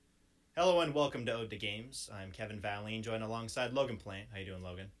Hello and welcome to Ode to Games. I'm Kevin Valleen, joined alongside Logan Plant. How you doing,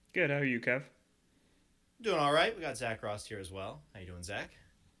 Logan? Good. How are you, Kev? Doing all right. We got Zach Rost here as well. How you doing, Zach?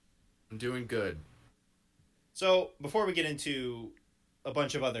 I'm doing good. So before we get into a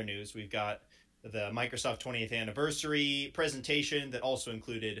bunch of other news, we've got the Microsoft 20th anniversary presentation that also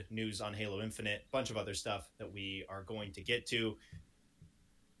included news on Halo Infinite, a bunch of other stuff that we are going to get to.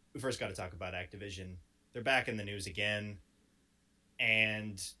 We first got to talk about Activision. They're back in the news again,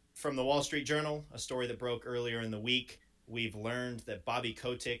 and from the Wall Street Journal, a story that broke earlier in the week, we've learned that Bobby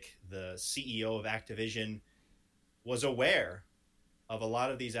Kotick, the CEO of Activision, was aware of a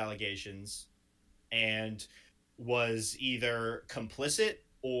lot of these allegations and was either complicit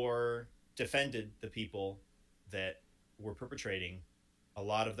or defended the people that were perpetrating a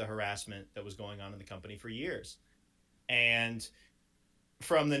lot of the harassment that was going on in the company for years. And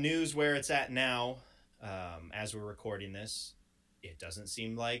from the news where it's at now, as we're recording this, it doesn't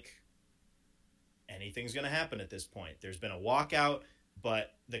seem like anything's going to happen at this point. There's been a walkout,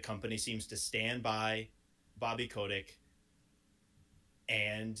 but the company seems to stand by Bobby Kotick,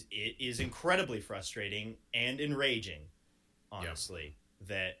 and it is incredibly frustrating and enraging, honestly,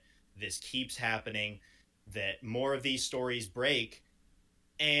 that this keeps happening, that more of these stories break,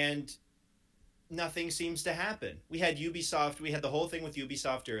 and nothing seems to happen. We had Ubisoft, we had the whole thing with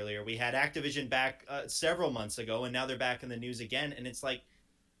Ubisoft earlier. We had Activision back several months ago, and now they're back in the news again. And it's like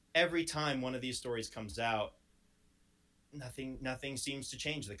every time one of these stories comes out, nothing seems to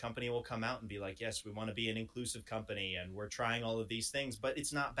change. The company will come out and be like, yes, we want to be an inclusive company and we're trying all of these things, but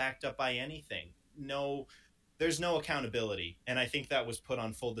it's not backed up by anything. No, there's no accountability. And I think that was put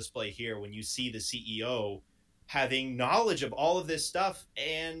on full display here when you see the CEO having knowledge of all of this stuff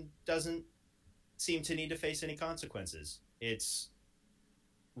and doesn't seem to need to face any consequences. It's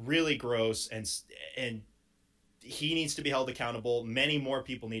really gross, and he needs to be held accountable. Many more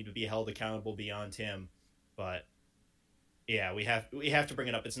people need to be held accountable beyond him. But yeah, we have to bring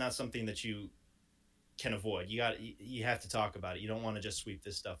it up. It's not something that you can avoid. You have to talk about it. You don't want to just sweep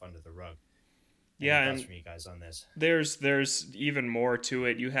this stuff under the rug. Yeah, Any thoughts and from you guys on this? there's even more to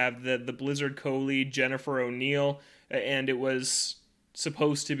it. You have the Blizzard co-lead Jennifer O'Neill, and it was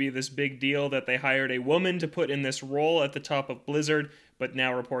supposed to be this big deal that they hired a woman to put in this role at the top of Blizzard, but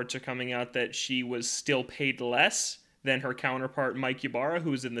now reports are coming out that she was still paid less than her counterpart Mike Ybarra,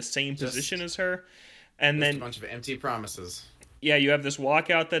 who's in the same position Just, as her. And just a then bunch of empty promises. yeah, you have this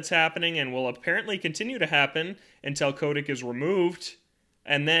walkout that's happening and will apparently continue to happen until Kotick is removed.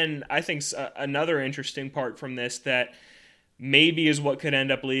 And then I think another interesting part from this that maybe is what could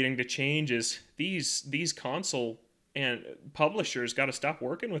end up leading to change is these console and publishers got to stop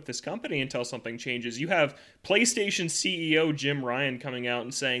working with this company until something changes. You have PlayStation CEO Jim Ryan coming out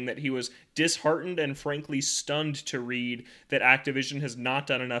and saying that he was disheartened and frankly stunned to read that Activision has not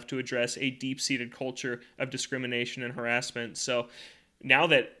done enough to address a deep-seated culture of discrimination and harassment. So now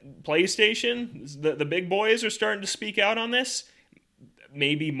that PlayStation, the big boys are starting to speak out on this,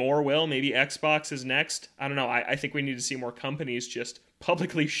 maybe more will. Maybe Xbox is next. I don't know. I think we need to see more companies just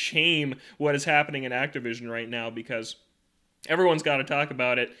publicly shame what is happening in Activision right now because everyone's got to talk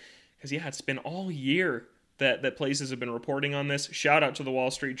about it. Because, yeah, it's been all year that places have been reporting on this. Shout out to the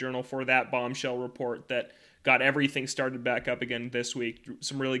Wall Street Journal for that bombshell report that got everything started back up again this week.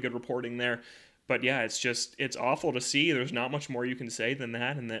 Some really good reporting there. But, yeah, it's awful to see. There's not much more you can say than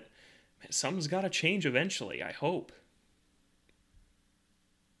that, and that something's got to change eventually, I hope.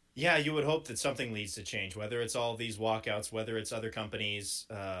 Yeah, you would hope that something leads to change, whether it's all these walkouts, whether it's other companies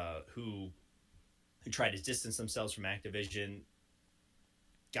who try to distance themselves from Activision.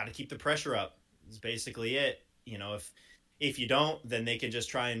 Got to keep the pressure up. Is basically it. You know, if you don't, then they can just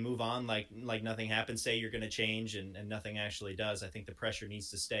try and move on like nothing happened. Say you're going to change and nothing actually does. I think the pressure needs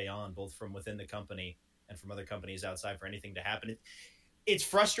to stay on, both from within the company and from other companies outside, for anything to happen. It's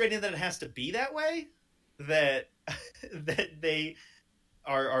frustrating that it has to be that way. That that they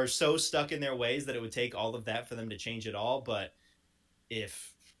are so stuck in their ways that it would take all of that for them to change it all. But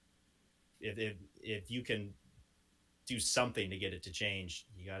if if you can do something to get it to change,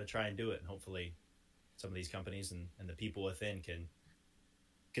 you got to try and do it. And hopefully some of these companies and the people within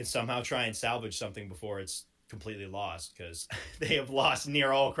can somehow try and salvage something before it's completely lost, because they have lost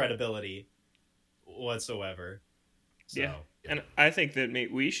near all credibility whatsoever. So, Yeah. And I think that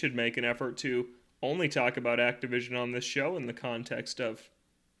we should make an effort to only talk about Activision on this show in the context of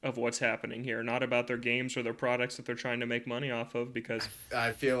what's happening here, not about their games or their products that they're trying to make money off of, because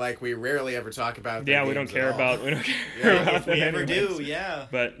I feel like we rarely ever talk about their yeah, we don't games care at all. about we don't care Yeah, about if we them ever anyways. do, yeah.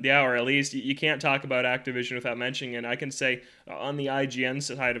 But yeah, or at least you can't talk about Activision without mentioning it. I can say on the IGN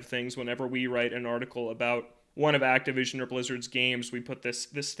side of things, whenever we write an article about one of Activision or Blizzard's games, we put this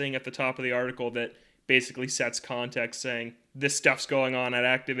thing at the top of the article that basically sets context saying this stuff's going on at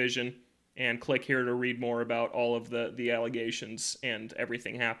Activision, and click here to read more about all of the allegations and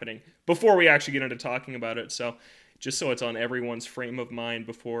everything happening before we actually get into talking about it. So just so it's on everyone's frame of mind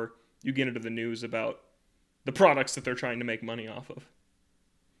before you get into the news about the products that they're trying to make money off of.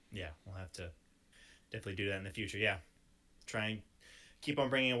 Yeah, we'll have to definitely do that in the future. Yeah, try and keep on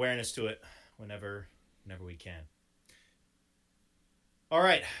bringing awareness to it whenever we can. All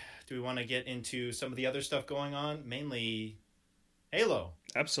right, do we want to get into some of the other stuff going on? Mainly Halo.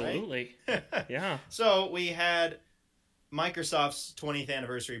 Absolutely. Right? Yeah. So we had Microsoft's 20th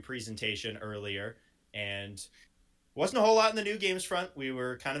anniversary presentation earlier, and wasn't a whole lot in the new games front. We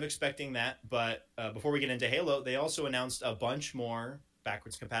were kind of expecting that, but before we get into Halo, they also announced a bunch more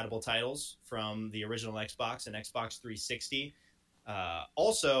backwards compatible titles from the original Xbox and Xbox 360.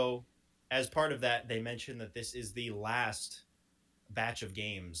 Also, as part of that, they mentioned that this is the last batch of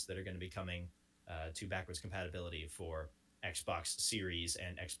games that are going to be coming to backwards compatibility for Xbox Series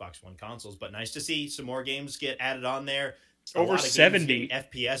and Xbox One consoles. But nice to see some more games get added on there. Over 70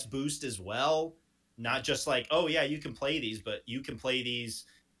 FPS boost as well. Not just like, oh yeah, you can play these, but you can play these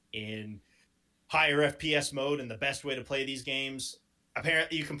in higher FPS mode. And the best way to play these games,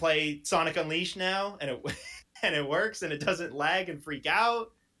 apparently, you can play Sonic Unleashed now, and it works, and it doesn't lag and freak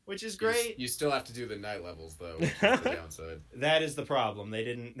out, which is great. You still have to do the night levels though, which is the downside. That is the problem. They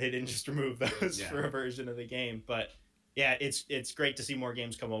didn't just remove those for a version of the game, but yeah, it's great to see more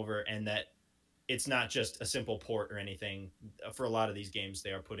games come over, and that it's not just a simple port or anything. For a lot of these games,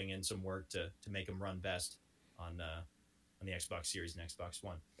 they are putting in some work to make them run best on the Xbox Series and Xbox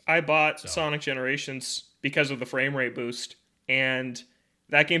One. I bought Sonic Generations because of the frame rate boost, and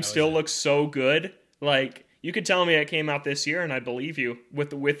that game still looks so good. Like, you could tell me it came out this year, and I'd believe you.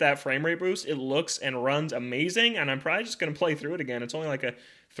 With that frame rate boost, it looks and runs amazing, and I'm probably just going to play through it again. It's only like a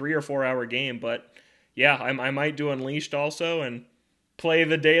 3 or 4 hour game, but yeah, I might do Unleashed also and play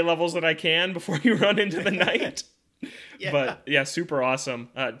the day levels that I can before you run into the night. Yeah. But yeah, super awesome.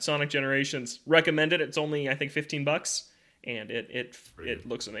 Sonic Generations, recommend it. It's only, I think, $15, and it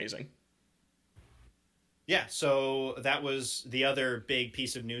looks amazing. Yeah, so that was the other big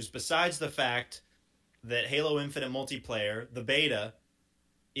piece of news, besides the fact that Halo Infinite multiplayer, the beta,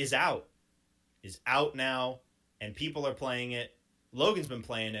 is out now, and people are playing it. Logan's been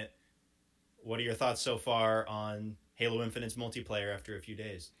playing it. What are your thoughts so far on Halo Infinite's multiplayer after a few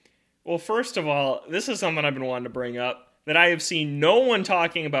days? Well, first of all, this is something I've been wanting to bring up that I have seen no one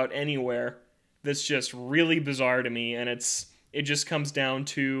talking about anywhere that's just really bizarre to me, and it just comes down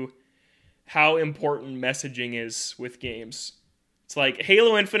to how important messaging is with games. It's like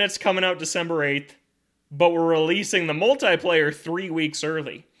Halo Infinite's coming out December 8th, but we're releasing the multiplayer 3 weeks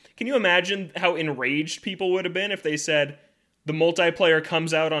early. Can you imagine how enraged people would have been if they said the multiplayer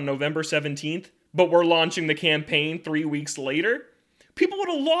comes out on November 17th, but we're launching the campaign 3 weeks later? People would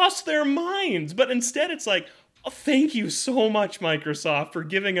have lost their minds, but instead it's like, oh, thank you so much, Microsoft, for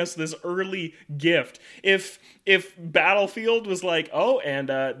giving us this early gift. If Battlefield was like, oh, and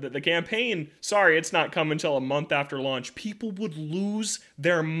the campaign, sorry, it's not coming until a month after launch, people would lose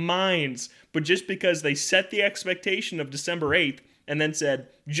their minds. But just because they set the expectation of December 8th and then said,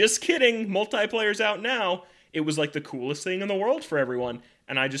 just kidding, multiplayer's out now, it was like the coolest thing in the world for everyone.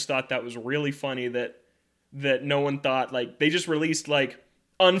 And I just thought that was really funny that no one thought, like, they just released, like,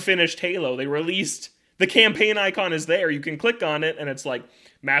 unfinished Halo. They released, the campaign icon is there. You can click on it, and it's like,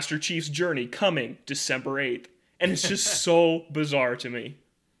 Master Chief's Journey coming December 8th. And it's just so bizarre to me.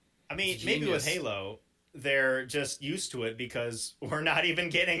 I mean, maybe with Halo, they're just used to it because we're not even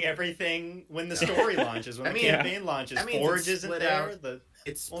getting everything when the story launches, when the campaign launches. Forge isn't there.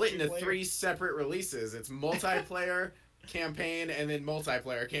 It's split into 3 separate releases. It's multiplayer, campaign, and then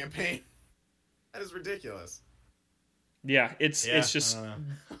multiplayer campaign. That is ridiculous. Yeah, it's just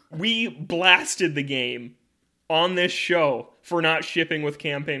we blasted the game on this show for not shipping with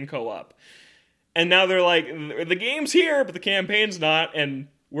campaign co-op. And now they're like, the game's here, but the campaign's not, and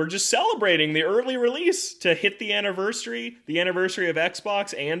we're just celebrating the early release to hit the anniversary of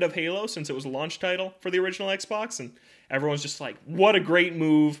Xbox and of Halo, since it was a launch title for the original Xbox, and everyone's just like, what a great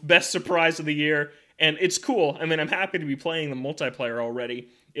move, best surprise of the year, and it's cool. I mean, I'm happy to be playing the multiplayer already.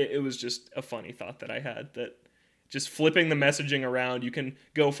 It was just a funny thought that I had, that just flipping the messaging around, you can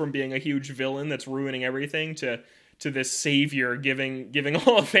go from being a huge villain that's ruining everything to this savior giving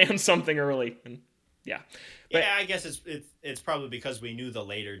all the fans something early. And yeah. But, yeah, I guess it's probably because we knew the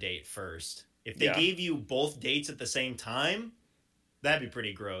later date first. If they gave you both dates at the same time, that'd be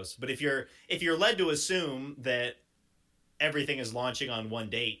pretty gross. But if you're led to assume that everything is launching on one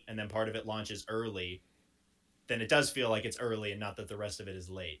date and then part of it launches early, then it does feel like it's early and not that the rest of it is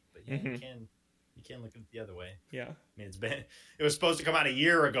late. But yeah, Mhm. you can look at it the other way. Yeah. I mean, it was supposed to come out a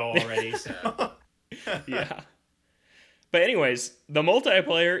year ago already. So. Yeah. But anyways, the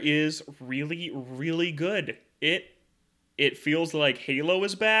multiplayer is really, really good. It feels like Halo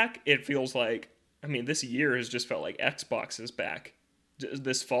is back. It feels like, I mean, this year has just felt like Xbox is back.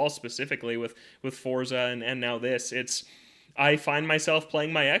 This fall specifically with Forza and now this. I find myself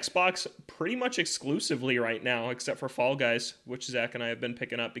playing my Xbox pretty much exclusively right now, except for Fall Guys, which Zach and I have been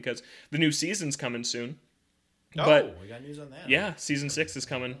picking up because the new season's coming soon. Oh, we got news on that. Yeah, Season 6 is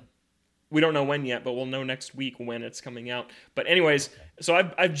coming. We don't know when yet, but we'll know next week when it's coming out. But anyways, so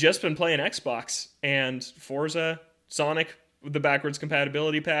I've just been playing Xbox and Forza, Sonic, the backwards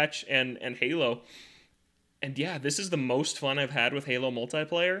compatibility patch, and Halo. And yeah, this is the most fun I've had with Halo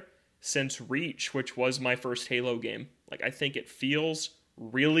multiplayer since Reach, which was my first Halo game. Like, I think it feels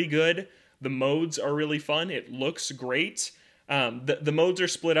really good. The modes are really fun. It looks great. The modes are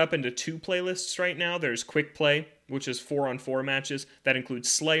split up into 2 playlists right now. There's Quick Play, which is 4-on-4 matches. That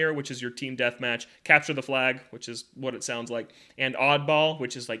includes Slayer, which is your team deathmatch, Capture the Flag, which is what it sounds like, and Oddball,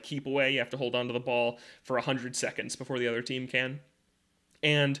 which is like keep away. You have to hold onto the ball for 100 seconds before the other team can.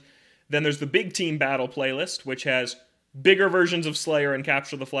 And then there's the Big Team Battle playlist, which has bigger versions of Slayer and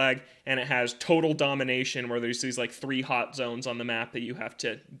Capture the Flag, and it has Total Domination, where there's these like 3 hot zones on the map that you have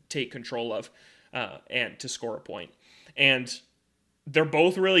to take control of and to score a point. And they're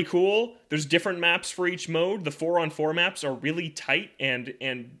both really cool. There's different maps for each mode. The 4-on-4 maps are really tight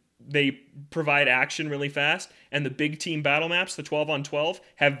and they provide action really fast. And the Big Team Battle maps, the 12-on-12,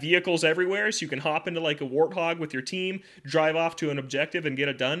 have vehicles everywhere, so you can hop into like a Warthog with your team, drive off to an objective and get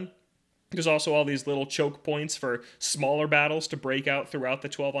it done. There's also all these little choke points for smaller battles to break out throughout the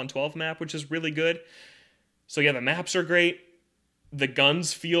 12-on-12 map, which is really good. So yeah, the maps are great. The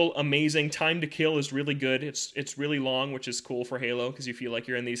guns feel amazing. Time to kill is really good. It's really long, which is cool for Halo because you feel like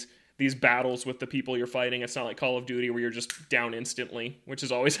you're in these battles with the people you're fighting. It's not like Call of Duty where you're just down instantly, which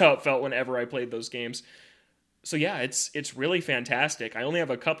is always how it felt whenever I played those games. So yeah, it's really fantastic. I only have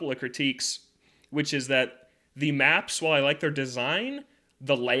a couple of critiques, which is that the maps, while I like their design,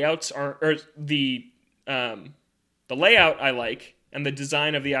 the layouts are the layout I like and the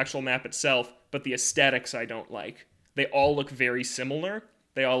design of the actual map itself, but the aesthetics I don't like. They all look very similar.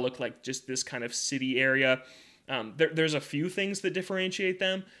 They all look like just this kind of city area. There's a few things that differentiate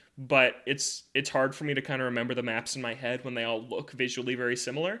them, but it's hard for me to kind of remember the maps in my head when they all look visually very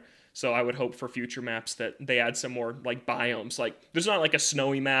similar. So I would hope for future maps that they add some more like biomes. Like there's not like a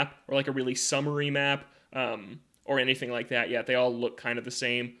snowy map or like a really summery map or anything like that yet. They all look kind of the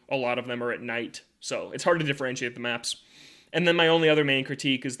same. A lot of them are at night, so it's hard to differentiate the maps. And then my only other main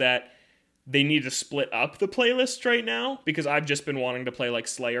critique is that they need to split up the playlist right now because I've just been wanting to play like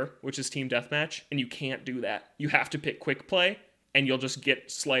Slayer, which is team deathmatch, and you can't do that. You have to pick quick play, and you'll just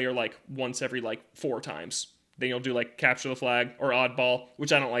get Slayer like once every like 4 times. Then you'll do like Capture the Flag or Oddball,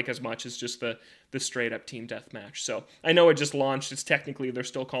 which I don't like as much as just the straight up team deathmatch. So I know it just launched. It's technically, they're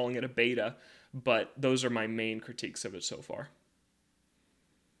still calling it a beta, but those are my main critiques of it so far.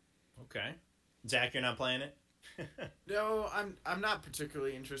 Okay. Zach, you're not playing it? No, I'm not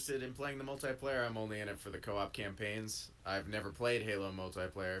particularly interested in playing the multiplayer. I'm only in it for the co-op campaigns. I've never played Halo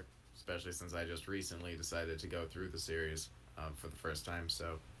multiplayer, especially since I just recently decided to go through the series for the first time.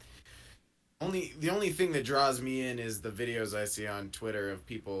 So the only thing that draws me in is the videos I see on Twitter of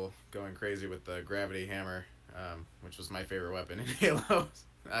people going crazy with the gravity hammer, which was my favorite weapon in Halo.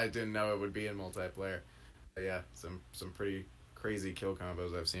 I didn't know it would be in multiplayer. But yeah, some pretty crazy kill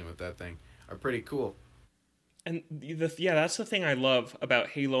combos I've seen with that thing are pretty cool. And that's the thing I love about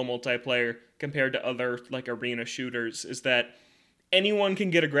Halo multiplayer compared to other like arena shooters is that anyone can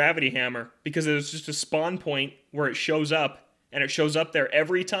get a gravity hammer because there's just a spawn point where it shows up and it shows up there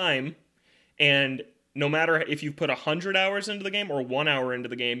every time. And no matter if you put 100 hours into the game or 1 hour into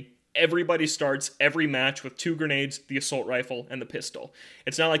the game, everybody starts every match with 2 grenades, the assault rifle, and the pistol.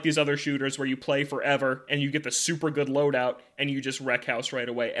 It's not like these other shooters where you play forever and you get the super good loadout and you just wreck house right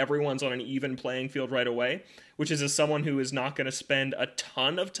away. Everyone's on an even playing field right away, which is as someone who is not going to spend a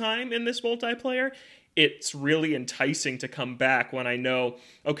ton of time in this multiplayer, it's really enticing to come back when I know,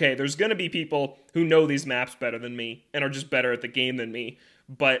 okay, there's going to be people who know these maps better than me and are just better at the game than me,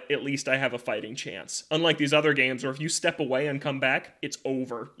 but at least I have a fighting chance. Unlike these other games where if you step away and come back, it's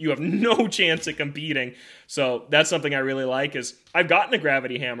over. You have no chance at competing. So that's something I really like is I've gotten a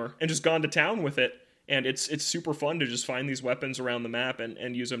gravity hammer and just gone to town with it, and it's super fun to just find these weapons around the map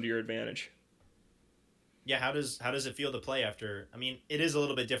and use them to your advantage. Yeah, how does it feel to play after? I mean, it is a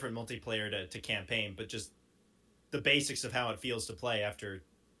little bit different multiplayer to campaign, but just the basics of how it feels to play after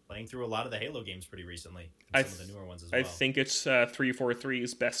playing through a lot of the Halo games pretty recently. And some of the newer ones as well. I think it's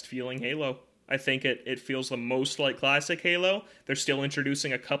 343's best feeling Halo. I think it feels the most like classic Halo. They're still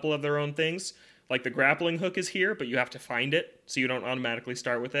introducing a couple of their own things. Like the grappling hook is here, but you have to find it, so you don't automatically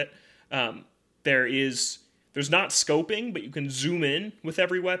start with it. There's not scoping, but you can zoom in with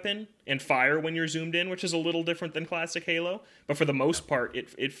every weapon and fire when you're zoomed in, which is a little different than classic Halo. But for the most part,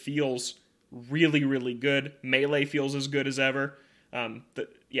 it feels really, really good. Melee feels as good as ever.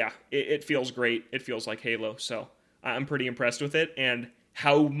 It feels great. It feels like Halo, so I'm pretty impressed with it. And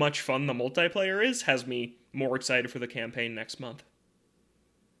how much fun the multiplayer is has me more excited for the campaign next month.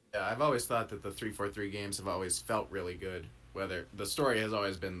 Yeah, I've always thought that the 343 games have always felt really good. Whether the story has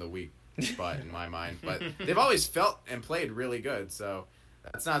always been the weak spot in my mind, but they've always felt and played really good. So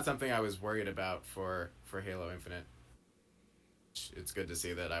that's not something I was worried about for Halo Infinite. It's good to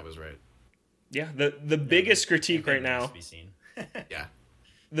see that I was right. Yeah, the biggest critique right now. To be seen. Yeah.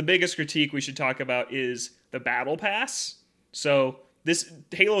 The biggest critique we should talk about is the Battle Pass. So this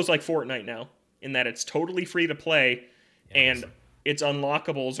Halo's like Fortnite now, in that it's totally free to play, and its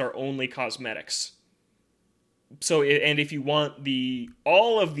unlockables are only cosmetics. So, and if you want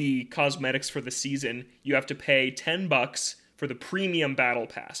all of the cosmetics for the season, you have to pay $10 for the premium Battle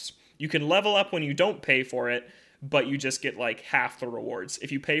Pass. You can level up when you don't pay for it, but you just get like half the rewards.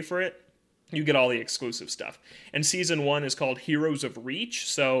 If you pay for it, you get all the exclusive stuff. And Season 1 is called Heroes of Reach,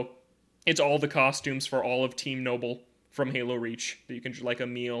 so it's all the costumes for all of Team Noble from Halo Reach that you can, like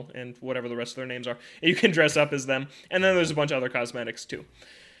Emil and whatever the rest of their names are. You can dress up as them. And then there's a bunch of other cosmetics too.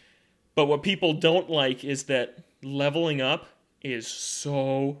 But what people don't like is that leveling up is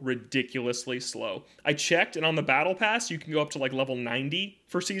so ridiculously slow. I checked, and on the Battle Pass, you can go up to like level 90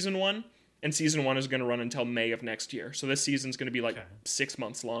 for Season 1. And Season 1 is going to run until May of next year. So this season's going to be like 6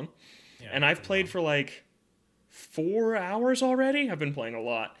 months long. Yeah, and I've played for like 4 hours already. I've been playing a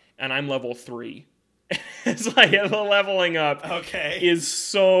lot. And I'm level 3. It's like the leveling up is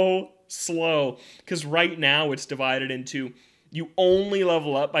so slow. Because right now it's divided into, you only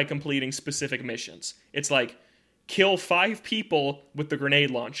level up by completing specific missions. It's like, kill 5 people with the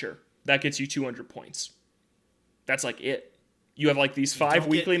grenade launcher. That gets you 200 points. That's like it. You have like these 5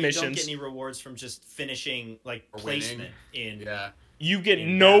 weekly missions. You don't get any rewards from just finishing like placement in. Yeah. You get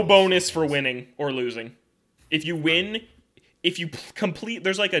no bonus for winning or losing. If you win, if you complete,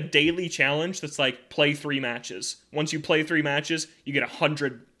 there's like a daily challenge that's like play 3 matches. Once you play 3 matches, you get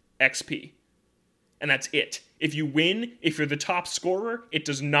 100 XP. And that's it. If you win, if you're the top scorer, it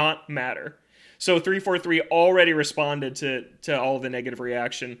does not matter. So 343 already responded to all the negative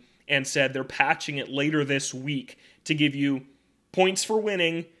reaction and said they're patching it later this week to give you points for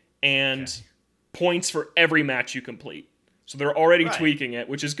winning and points for every match you complete. So they're already tweaking it,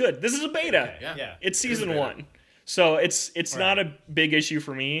 which is good. This is a beta. Yeah. It's Season 1. So it's not a big issue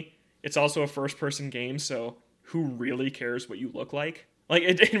for me. It's also a first-person game, so who really cares what you look like? Like,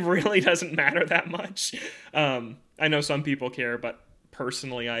 it really doesn't matter that much. I know some people care, but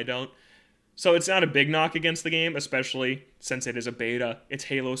personally I don't. So it's not a big knock against the game, especially since it is a beta. It's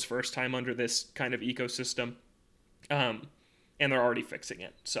Halo's first time under this kind of ecosystem. And they're already fixing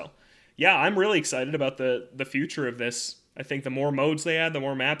it. So, yeah, I'm really excited about the future of this. I think the more modes they add, the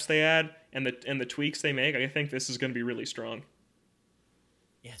more maps they add, and the tweaks they make, I think this is going to be really strong.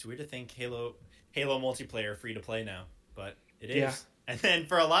 Yeah, it's weird to think Halo multiplayer free to play now, but it is. Yeah. And then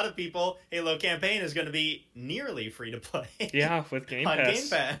for a lot of people, Halo campaign is going to be nearly free to play. Yeah, with Game Pass. On Game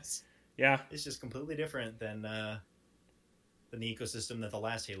Pass. Yeah. It's just completely different than the ecosystem that the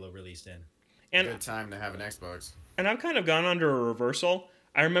last Halo released in. And good time to have an Xbox. And I've kind of gone under a reversal.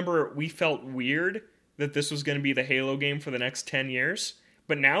 I remember we felt weird that this was going to be the Halo game for the next 10 years.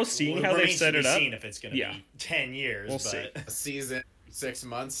 But now seeing how they've set it up, seen if it's going to be 10 years. We'll see. A season, 6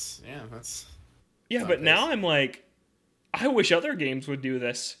 months. Yeah, that's. Yeah, but now I'm like, I wish other games would do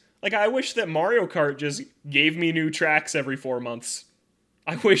this. Like, I wish that Mario Kart just gave me new tracks every 4 months.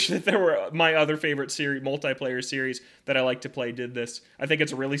 I wish that there were my other favorite multiplayer series that I like to play did this. I think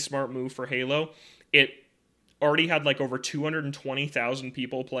it's a really smart move for Halo. It already had like over 220,000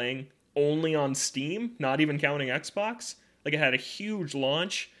 people playing only on Steam, not even counting Xbox. Like, it had a huge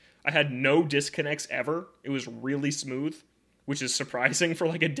launch. I had no disconnects ever. It was really smooth, which is surprising for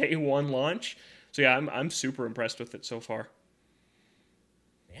like a day one launch. So yeah, I'm super impressed with it so far.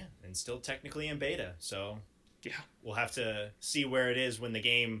 Yeah, and still technically in beta, so yeah, we'll have to see where it is when the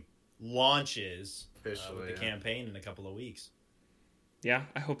game launches officially with the campaign in a couple of weeks. Yeah,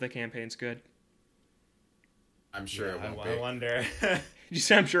 I hope the campaign's good. I'm sure it won't be. I wonder. You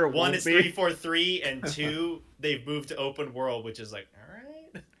say I'm sure it won't be? 1 is 343, and 2 they've moved to open world, which is like, all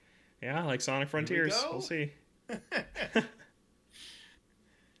right. Yeah, like Sonic Frontiers. We'll see.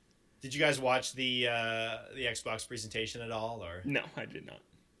 Did you guys watch the Xbox presentation at all, or No, I did not.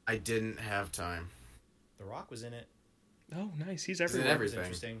 I didn't have time. The Rock was in it? Oh, nice. He's in everywhere. It was everything.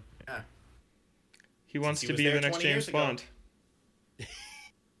 interesting. Yeah. He wants Since he to was be there the next 20 years James ago. Bond.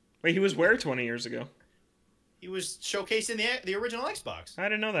 Wait, he was where 20 years ago? He was showcasing the original Xbox. I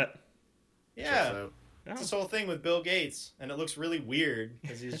didn't know that. Yeah. So, Oh. It's this whole thing with Bill Gates, and it looks really weird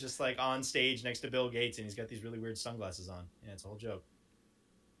because he's just like on stage next to Bill Gates, and he's got these really weird sunglasses on. Yeah, it's a whole joke.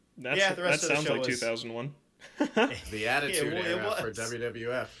 That's, Yeah, the rest that of the sounds show like was- 2001. the Attitude It Era for was.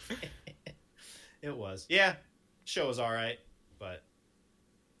 WWF. It was. Yeah, show was all right, but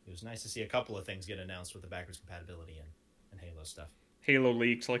it was nice to see a couple of things get announced with the backwards compatibility and Halo stuff. Halo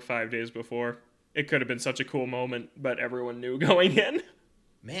leaked like 5 days before. It could have been such a cool moment, but everyone knew going in.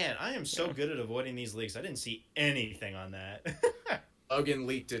 Man, I am so good at avoiding these leaks. I didn't see anything on that. Logan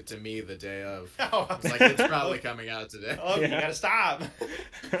leaked it to me the day of. Oh, I was like, it's probably coming out today. Oh, you Yeah. gotta stop.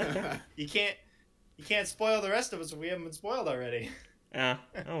 You can't spoil the rest of us if we haven't been spoiled already. Oh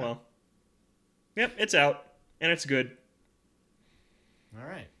well. Yep, it's out, and it's good. All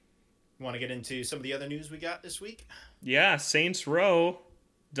right. You want to get into some of the other news we got this week? Yeah, Saints Row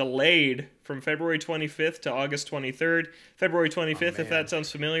delayed from February 25th to August 23rd. February 25th, if man. that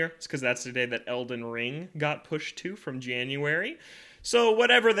sounds familiar, it's because that's the day that Elden Ring got pushed to from January. So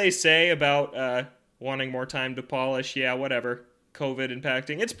whatever they say about wanting more time to polish, yeah, whatever. COVID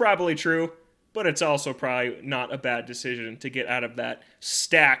impacting, it's probably true, but it's also probably not a bad decision to get out of that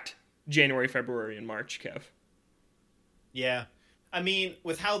stacked January, February, and March, Kev. Yeah. I mean,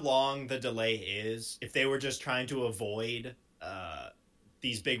 with how long the delay is, if they were just trying to avoid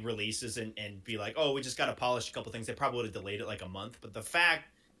these big releases and be like, oh, we just got to polish a couple things, they probably would have delayed it like a month. But the fact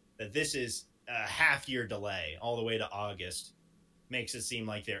that this is a half-year delay all the way to August makes it seem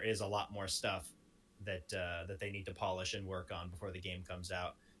like there is a lot more stuff that they need to polish and work on before the game comes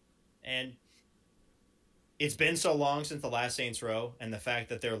out. And it's been so long since the last Saints Row, and the fact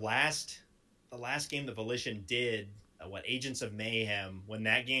that the last game that Volition did, Agents of Mayhem, when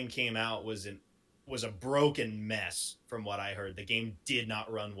that game came out was a broken mess from what I heard. The game did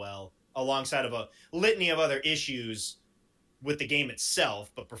not run well, alongside of a litany of other issues with the game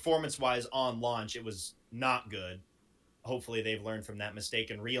itself, but performance-wise on launch, it was not good. Hopefully they've learned from that mistake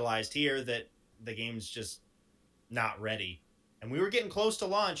and realized here that the game's just not ready. And we were getting close to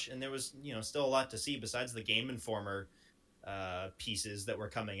launch, and there was, still a lot to see besides the Game Informer pieces that were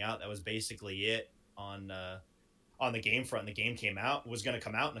coming out. That was basically it on the game front. The game was going to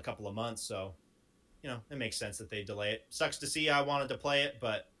come out in a couple of months, so it makes sense that they delay it. Sucks to see. I wanted to play it,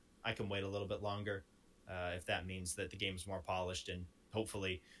 but I can wait a little bit longer if that means that the game's more polished and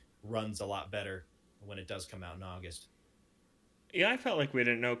hopefully runs a lot better when it does come out in August. Yeah, I felt like we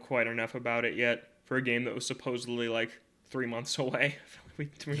didn't know quite enough about it yet for a game that was supposedly like 3 months away. We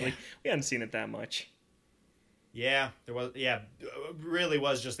hadn't seen it that much. Yeah, there was. Yeah, really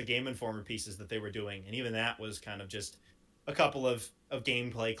was just the Game Informer pieces that they were doing, and even that was kind of just a couple of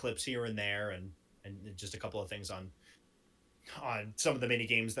gameplay clips here and there, and just a couple of things on some of the mini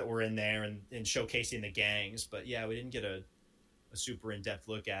games that were in there, and showcasing the gangs. But yeah, we didn't get a super in depth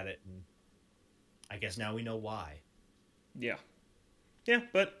look at it, and I guess now we know why. Yeah,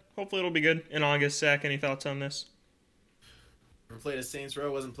 but hopefully it'll be good in August. Zach, any thoughts on this? Never played a Saints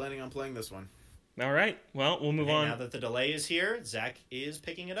Row. Wasn't planning on playing this one. All right. Well, we'll move And on. now that the delay is here, Zach is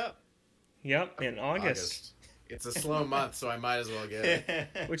picking it up. Yep, in August, It's a slow month, so I might as well get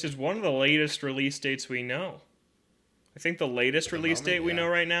it. which is one of the latest release dates we know. I think the latest For the release moment, date we yeah. know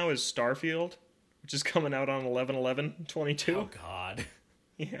right now is Starfield, which is coming out on 11/11/22. Oh God.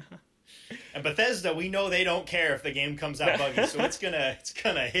 Yeah. And Bethesda, we know they don't care if the game comes out buggy, so it's gonna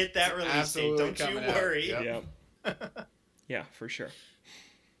hit that release date. Absolutely Don't you coming out. worry. Yep. Yeah, for sure.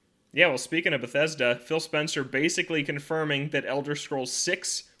 Yeah, well, speaking of Bethesda, Phil Spencer basically confirming that Elder Scrolls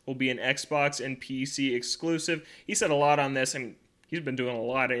 6 will be an Xbox and PC exclusive. He said a lot on this, and he's been doing a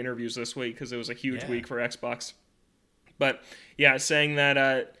lot of interviews this week because it was a huge week for Xbox. But yeah, saying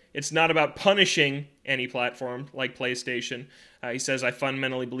that it's not about punishing any platform like PlayStation. He says, I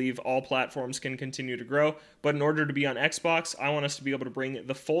fundamentally believe all platforms can continue to grow, but in order to be on Xbox, I want us to be able to bring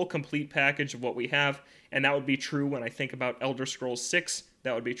the full complete package of what we have, and that would be true when I think about Elder Scrolls 6.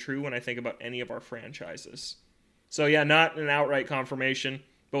 That would be true when I think about any of our franchises. So yeah, not an outright confirmation,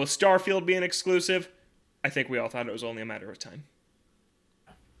 but with Starfield being exclusive, I think we all thought it was only a matter of time.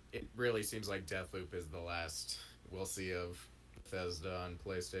 It really seems like Deathloop is the last we'll see of Bethesda on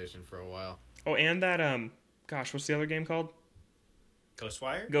PlayStation for a while. Oh, and that, gosh, what's the other game called?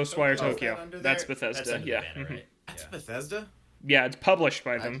 Ghostwire? Ghostwire Is Tokyo. that under That's there? Bethesda, That's under yeah. the banner, right? That's Yeah. Bethesda? Yeah, it's published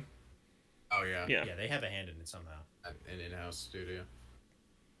by them. Oh, yeah. Yeah. Yeah, they have a hand in it somehow. An in-house studio.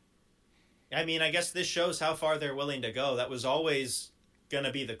 I mean, I guess this shows how far they're willing to go. That was always going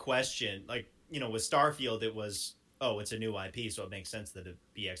to be the question. Like, with Starfield, it was, oh, it's a new IP, so it makes sense that it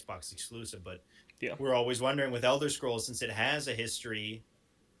be Xbox exclusive. But yeah, we're always wondering with Elder Scrolls, since it has a history,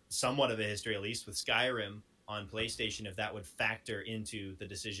 somewhat of a history at least, with Skyrim on PlayStation, if that would factor into the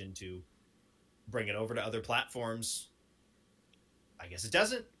decision to bring it over to other platforms. I guess it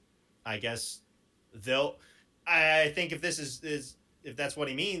doesn't. I guess I think if this is if that's what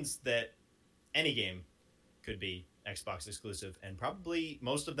he means, that any game could be Xbox exclusive, and probably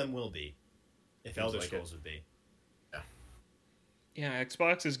most of them will be, if Elder Scrolls would be. Yeah,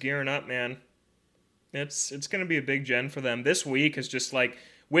 Xbox is gearing up, man. It's going to be a big gen for them. This week is just like,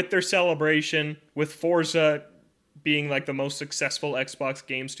 with their celebration, with Forza being like the most successful Xbox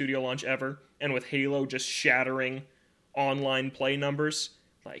game studio launch ever, and with Halo just shattering online play numbers,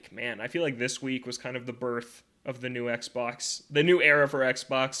 like, man, I feel like this week was kind of the birth of the new Xbox, the new era for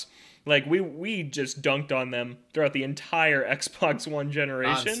Xbox. Like, we just dunked on them throughout the entire Xbox One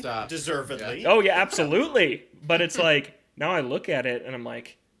generation. Non-stop. Deservedly. Yeah. Oh, yeah, absolutely. But it's like, now I look at it and I'm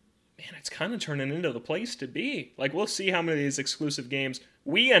like, man, it's kind of turning into the place to be. Like, we'll see how many of these exclusive games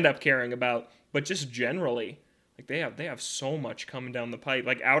we end up caring about, but just generally, like, they have so much coming down the pipe.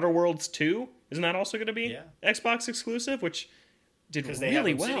 Like, Outer Worlds 2, isn't that also going to be Xbox exclusive, which did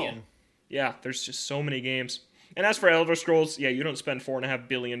really well. Yeah, there's just so many games. And as for Elder Scrolls, yeah, you don't spend $4.5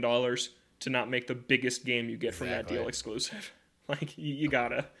 billion to not make the biggest game you get from that deal exclusive. Like, you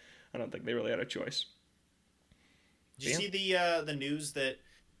gotta. I don't think they really had a choice. Did you see the news that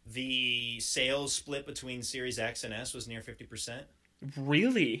the sales split between Series X and S was near 50%?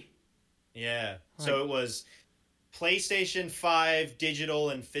 Really? Yeah. So it was PlayStation 5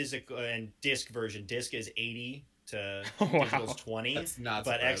 digital and physical and disc version. Disc is 80 to digital's 20. That's not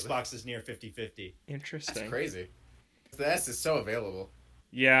but surprising. Xbox is near 50-50. Interesting. That's crazy. The S is so available.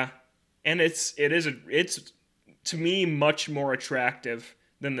 Yeah. And it's to me much more attractive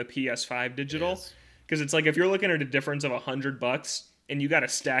than the PS5 digital. Because it's like, if you're looking at a difference of $100 and you got a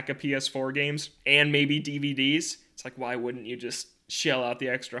stack of PS4 games and maybe DVDs, it's like, why wouldn't you just shell out the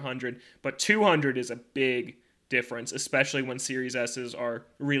extra 100? But 200 is a big difference, especially when Series S's are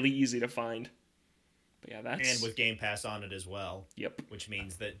really easy to find. But yeah, that's... And with Game Pass on it as well. Yep. Which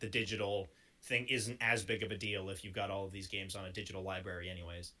means that the digital thing isn't as big of a deal if you've got all of these games on a digital library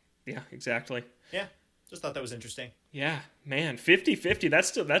anyways. Yeah, exactly. Yeah, just thought that was interesting. Yeah, man,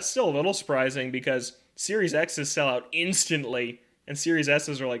 50-50, that's still a little surprising, because Series X's sell out instantly, and Series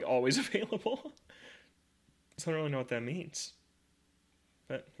S's are like always available. So I don't really know what that means.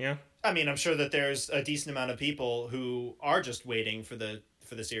 But yeah. I mean, I'm sure that there's a decent amount of people who are just waiting for the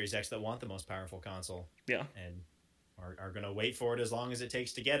Series X that want the most powerful console. Yeah. And are going to wait for it as long as it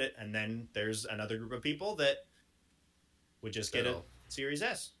takes to get it. And then there's another group of people that would just get a Series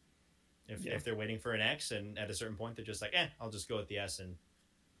S. If they're waiting for an X, and at a certain point they're just like, I'll just go with the S and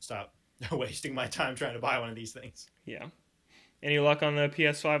stop wasting my time trying to buy one of these things. Yeah. Any luck on the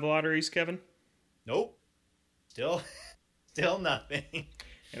PS5 lotteries, Kevin? Nope. Still nothing.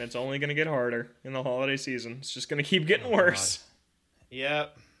 And it's only going to get harder in the holiday season. It's just going to keep getting worse. God.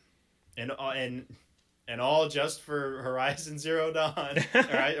 Yep. And all just for Horizon Zero Dawn.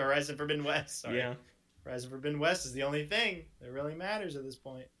 Horizon Forbidden West. Sorry. Yeah. Horizon Forbidden West is the only thing that really matters at this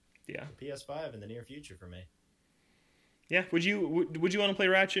point. Yeah. The PS5 in the near future for me. Yeah. Would you want to play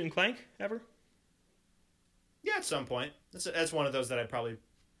Ratchet and Clank ever? Yeah, at some point. That's one of those that I'd probably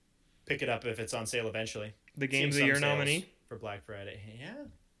pick it up if it's on sale eventually. The Game of the Year nominee for Black Friday. Yeah.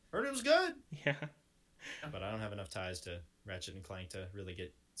 Heard it was good. Yeah. But I don't have enough ties to Ratchet and Clank to really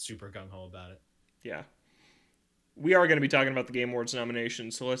get super gung-ho about it. Yeah. We are going to be talking about the Game Awards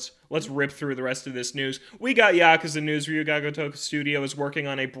nominations, so let's rip through the rest of this news. We got Yakuza news. Ryuga Gotoku Studio is working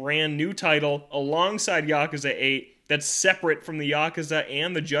on a brand new title alongside Yakuza 8 that's separate from the Yakuza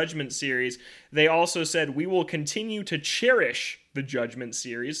and the Judgment series. They also said, we will continue to cherish the Judgment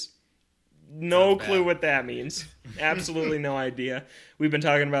series. No clue what that means. Absolutely no idea. We've been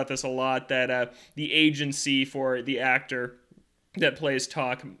talking about this a lot, that the agency for the actor that plays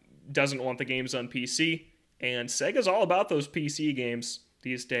Talk doesn't want the games on PC, and Sega's all about those PC games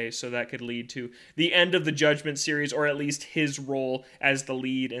these days, so that could lead to the end of the Judgment series, or at least his role as the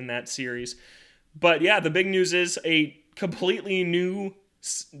lead in that series. But yeah, the big news is a completely new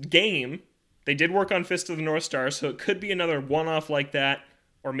game. They did work on Fist of the North Star, so it could be another one-off like that,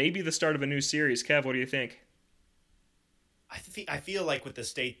 or maybe the start of a new series. Kev, what do you think? I feel like with the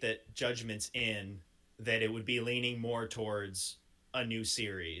state that Judgment's in, that it would be leaning more towards a new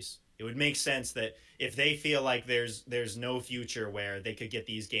series. It would make sense that if they feel like there's no future where they could get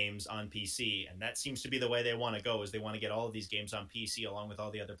these games on PC, and that seems to be the way they want to go, is they want to get all of these games on PC along with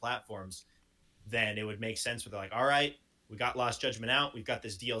all the other platforms, then it would make sense where they're like, all right, we got Lost Judgment out, we've got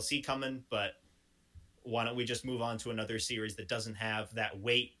this DLC coming, but why don't we just move on to another series that doesn't have that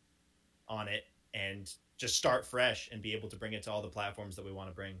weight on it and just start fresh and be able to bring it to all the platforms that we want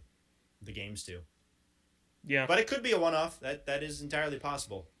to bring the games to. Yeah. But it could be a one-off. That is entirely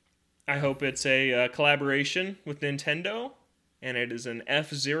possible. I hope it's a collaboration with Nintendo, and it is an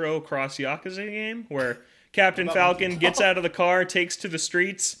F-Zero cross Yakuza game where Captain Falcon gets out of the car, takes to the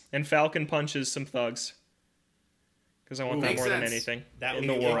streets, and Falcon punches some thugs. Because I want that more than anything in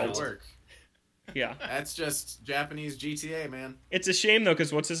the world. Work. Yeah. That's just Japanese GTA, man. It's a shame, though,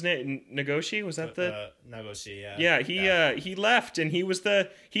 because what's his name? Nagoshi? Was that the... Nagoshi, yeah. Yeah, he left, and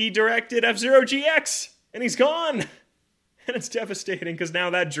he directed F-Zero GX, and he's gone. And it's devastating, because now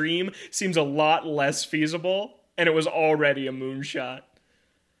that dream seems a lot less feasible, and it was already a moonshot.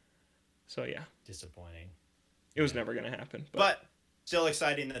 So, yeah. Disappointing. It was never going to happen. But still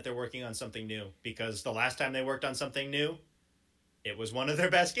exciting that they're working on something new, because the last time they worked on something new, it was one of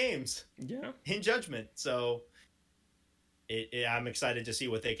their best games. Yeah. In Judgment. So I'm excited to see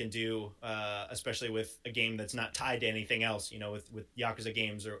what they can do, especially with a game that's not tied to anything else, with Yakuza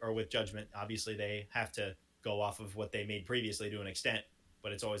games or with Judgment. Obviously, they have to go off of what they made previously to an extent,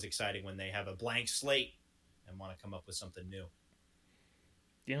 but it's always exciting when they have a blank slate and want to come up with something new.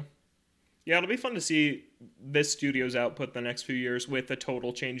 Yeah. Yeah, it'll be fun to see this studio's output the next few years with a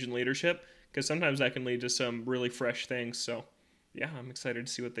total change in leadership, because sometimes that can lead to some really fresh things. So, yeah, I'm excited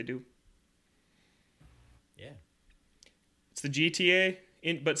to see what they do. Yeah. It's the GTA,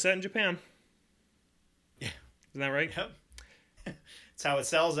 but set in Japan. Yeah. Isn't that right? Yep. That's how it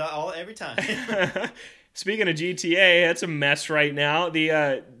sells every time. Speaking of GTA, it's a mess right now.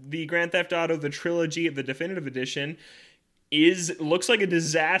 The Grand Theft Auto, the trilogy, the definitive edition, looks like a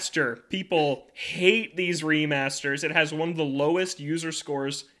disaster. People hate these remasters. It has one of the lowest user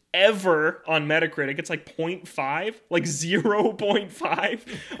scores ever on Metacritic. It's like 0.5, like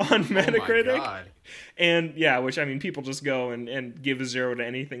 0.5 on Metacritic. Oh my God. And yeah, which, I mean, people just go and give a 0 to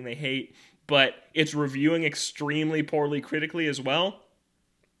anything they hate. But it's reviewing extremely poorly critically as well.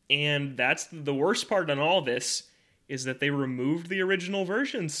 And that's the worst part on all this, is that they removed the original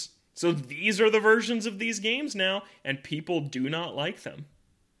versions. So these are the versions of these games now, and people do not like them.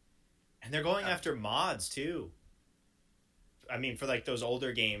 And they're going after mods, too. I mean, for like those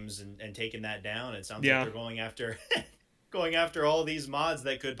older games and taking that down, it sounds like they're going after all these mods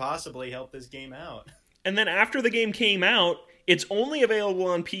that could possibly help this game out. And then after the game came out, it's only available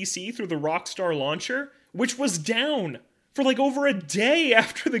on PC through the Rockstar launcher, which was down for like over a day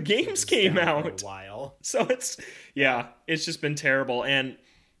after the games came out. For a while. So it's just been terrible. And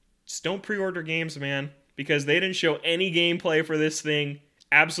just don't pre-order games, man, because they didn't show any gameplay for this thing.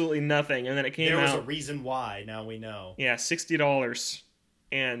 Absolutely nothing. And then it came out. There was a reason why. Now we know. Yeah, $60.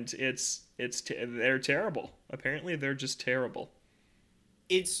 And they're terrible. Apparently, they're just terrible.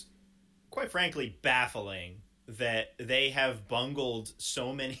 It's quite frankly baffling that they have bungled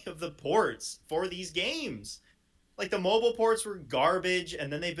so many of the ports for these games. Like, the mobile ports were garbage,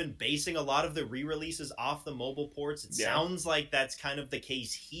 and then they've been basing a lot of the re-releases off the mobile ports. It sounds like that's kind of the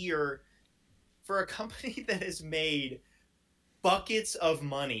case here for a company that has made buckets of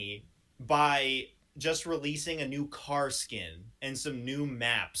money by just releasing a new car skin and some new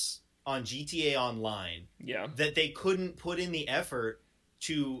maps on GTA Online. Yeah. That they couldn't put in the effort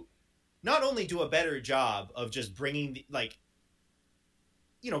to not only do a better job of just bringing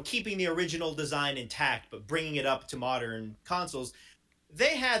keeping the original design intact, but bringing it up to modern consoles.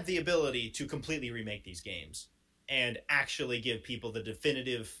 They had the ability to completely remake these games and actually give people the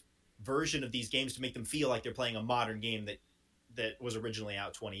definitive version of these games to make them feel like they're playing a modern game that was originally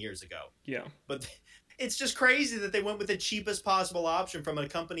out 20 years ago. Yeah. But it's just crazy that they went with the cheapest possible option from a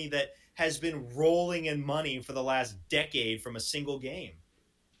company that has been rolling in money for the last decade from a single game.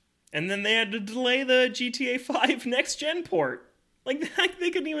 And then they had to delay the GTA 5 next-gen port. Like,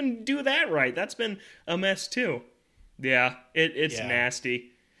 they couldn't even do that right. That's been a mess, too. Yeah, it's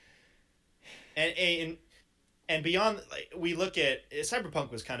nasty. And beyond, like, we look at...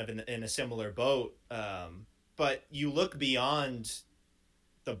 Cyberpunk was kind of in a similar boat, but you look beyond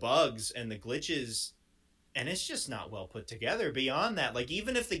the bugs and the glitches, and it's just not well put together. Beyond that, like,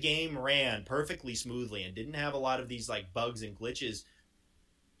 even if the game ran perfectly smoothly and didn't have a lot of these, like, bugs and glitches,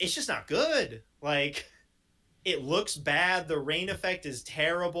 it's just not good. Like... It looks bad. The rain effect is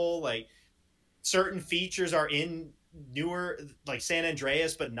terrible. Like, certain features are in newer, like San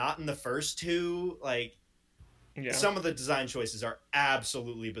Andreas, but not in the first two. Like, some of the design choices are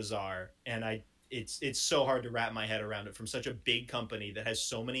absolutely bizarre, and it's so hard to wrap my head around it from such a big company that has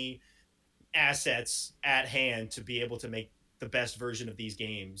so many assets at hand to be able to make the best version of these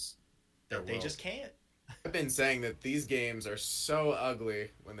games that they just can't. I've been saying that these games are so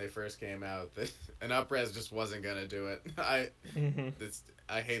ugly when they first came out that an upres just wasn't gonna do it.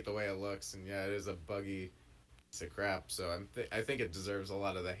 I hate the way it looks, and yeah, it is a buggy piece of crap. So I think it deserves a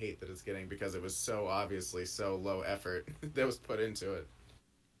lot of the hate that it's getting because it was so obviously so low effort that was put into it.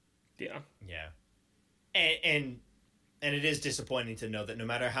 Yeah. And it is disappointing to know that no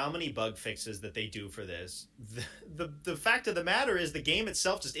matter how many bug fixes that they do for this, the fact of the matter is the game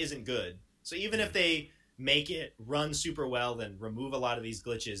itself just isn't good. So even if they make it run super well and remove a lot of these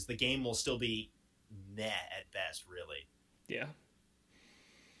glitches, the game will still be meh at best, really. Yeah.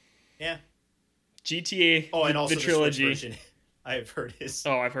 GTA. Oh, and also the trilogy. The Switch version, I've heard it's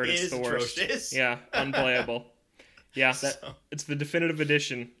the worst. Atrocious. Yeah, unplayable. Yeah, it's the definitive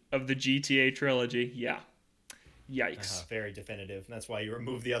edition of the GTA trilogy. Yeah. Yikes. Very definitive. That's why you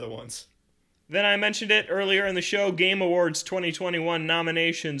removed the other ones. Then I mentioned it earlier in the show, Game Awards 2021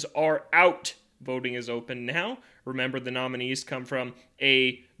 nominations are out. Voting is open now. Remember, the nominees come from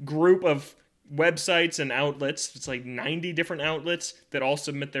a group of websites and outlets. It's like 90 different outlets that all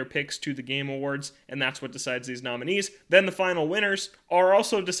submit their picks to the Game Awards, and that's what decides these nominees. Then the final winners are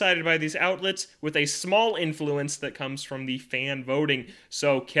also decided by these outlets with a small influence that comes from the fan voting.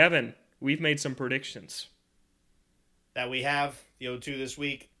 So, Kevin, we've made some predictions. That we have, the O2 this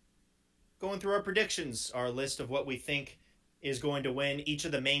week. Going through our predictions, our list of what we think is going to win each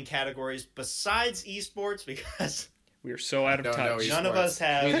of the main categories besides esports, because we are so out of touch. None of us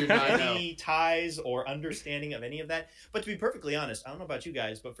have any ties or understanding of any of that. But to be perfectly honest, I don't know about you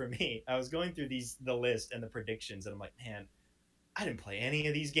guys, but for me, I was going through the list and the predictions, and I'm like, man, I didn't play any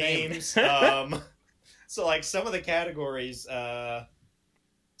of these games. So like some of the categories,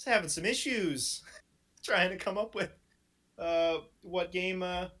 just having some issues trying to come up with what game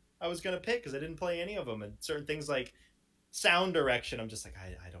I was going to pick because I didn't play any of them. And certain things like sound direction, I'm just like,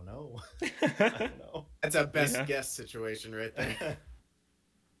 I don't know. I don't know. That's a best guess situation right there.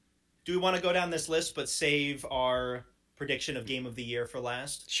 Do we want to go down this list but save our prediction of Game of the Year for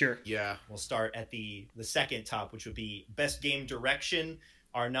last? Sure. Yeah. We'll start at the second top, which would be Best Game Direction.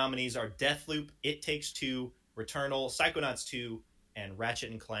 Our nominees are Deathloop, It Takes Two, Returnal, Psychonauts 2, and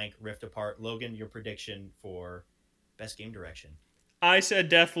Ratchet & Clank Rift Apart. Logan, your prediction for Best Game Direction? I said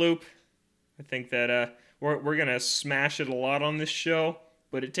Deathloop. I think that we're going to smash it a lot on this show,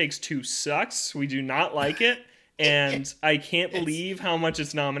 but It Takes Two sucks. We do not like it, and I can't believe how much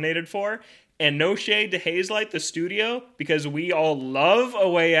it's nominated for. And no shade to Hazelight, the studio, because we all love A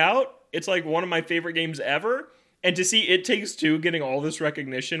Way Out. It's like one of my favorite games ever. And to see It Takes Two getting all this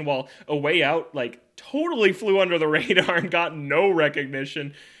recognition while A Way Out like totally flew under the radar and got no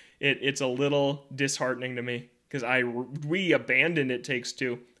recognition, it's a little disheartening to me. Because we abandoned It Takes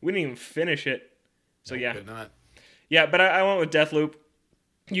Two. We didn't even finish it. So no, yeah. Could not. Yeah, but I went with Deathloop.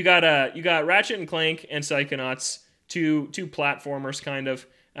 You got Ratchet and Clank and Psychonauts, two platformers kind of.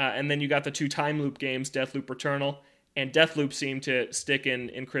 And then you got the two time loop games, Deathloop Returnal. And Deathloop seemed to stick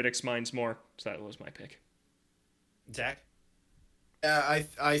in critics' minds more. So that was my pick. Zach?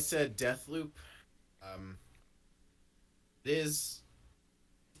 I said Deathloop. It's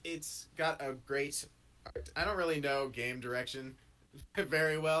got a great... I don't really know game direction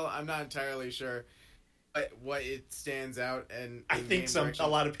very well. I'm not entirely sure what it stands out. And I think a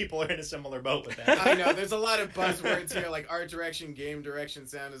lot of people are in a similar boat with that. I know there's a lot of buzzwords here like art direction, game direction,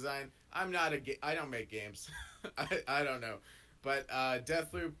 sound design. I don't make games. I don't know, but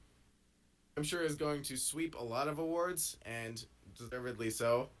Deathloop, I'm sure is going to sweep a lot of awards and deservedly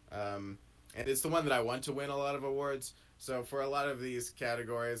so. And it's the one that I want to win a lot of awards. So for a lot of these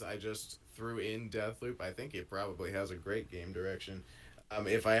categories, I just threw in Deathloop. I think it probably has a great game direction.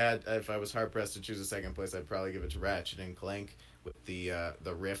 If I was hard pressed to choose a second place, I'd probably give it to Ratchet and Clank with the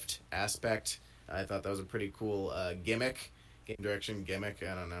Rift aspect. I thought that was a pretty cool game direction gimmick.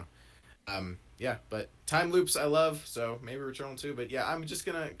 I don't know. Yeah, but time loops I love, so maybe Returnal 2. But yeah, I'm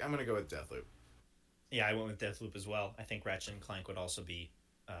gonna go with Deathloop. Yeah, I went with Deathloop as well. I think Ratchet and Clank would also be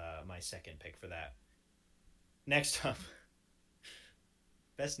my second pick for that. Next up,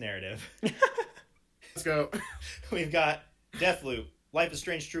 Best Narrative. Let's go. We've got Deathloop, Life is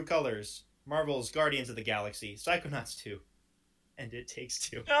Strange True Colors, Marvel's Guardians of the Galaxy, Psychonauts 2, and It Takes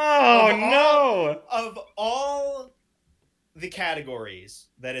Two. Oh, Of all the categories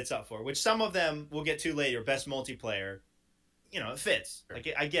that it's up for, which some of them we'll get to later, Best Multiplayer, it fits. Like,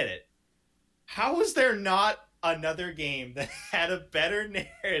 I get it. How is there not another game that had a better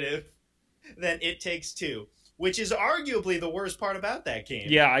narrative than It Takes Two? Which is arguably the worst part about that game.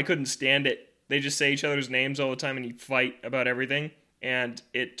 Yeah, I couldn't stand it. They just say each other's names all the time and you fight about everything. And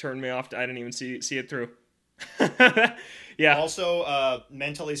it turned me off. I didn't even see it through. Yeah. Also,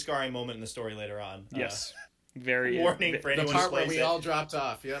 mentally scarring moment in the story later on. Yes. Very Warning for The anyone who part where plays we it. all dropped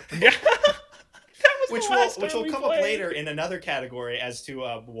off. Yep. Yeah. That was Which the will last which time will we come up played. later in another category as to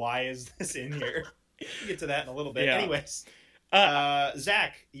why is this in here. We'll get to that in a little bit. Yeah. Anyways,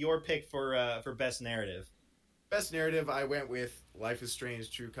 Zach, your pick for best narrative. Best narrative, I went with Life is Strange: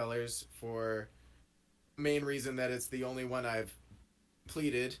 True Colors for the main reason that it's the only one I've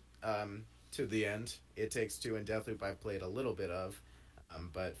completed to the end. It Takes Two and Deathloop I've played a little bit of,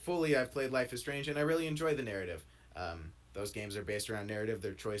 but fully I've played Life is Strange, and I really enjoy the narrative. Those games are based around narrative.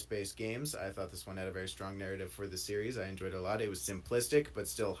 They're choice-based games. I thought this one had a very strong narrative for the series. I enjoyed it a lot. It was simplistic, but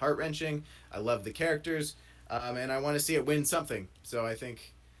still heart-wrenching. I love the characters, and I want to see it win something. So I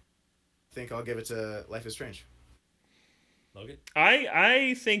think I'll give it to Life is Strange. Logan?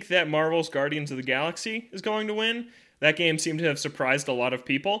 I think that Marvel's Guardians of the Galaxy is going to win. That game seemed to have surprised a lot of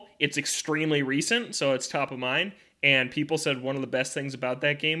people. It's extremely recent, so it's top of mind. And people said one of the best things about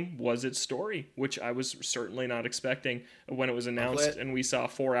that game was its story, which I was certainly not expecting when it was announced, and we saw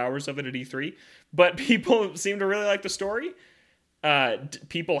 4 hours of it at E3. But people seem to really like the story.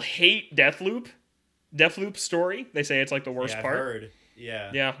 People hate Deathloop's story. They say it's like the worst part. I've heard.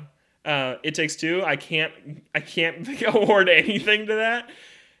 Yeah. Yeah. It Takes Two. I can't award anything to that.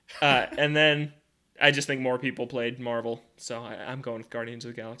 And then I just think more people played Marvel, so I'm going with Guardians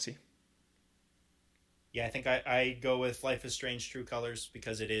of the Galaxy. Yeah, I think I go with Life is Strange: True Colors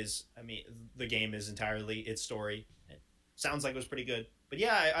because it is. I mean, the game is entirely its story. It sounds like it was pretty good, but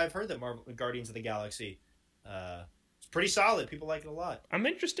yeah, I've heard that Marvel Guardians of the Galaxy, it's pretty solid. People like it a lot. I'm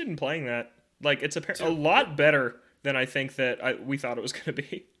interested in playing that. Like, it's a lot better than I think that we thought it was going to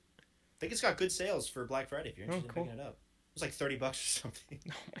be. I think it's got good sales for Black Friday if you're interested in picking it up. It was like $30 or something.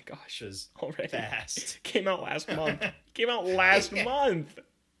 Oh my gosh, Which is already fast. Came out last month. Month.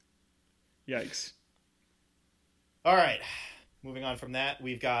 Yikes. All right, moving on from that,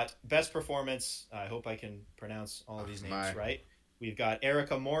 we've got best performance. I hope I can pronounce all of these names right. We've got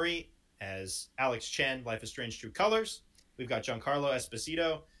Erica Mori as Alex Chen, Life is Strange: True Colors. We've got Giancarlo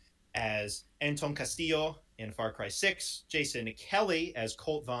Esposito as Anton Castillo in Far Cry 6. Jason Kelly as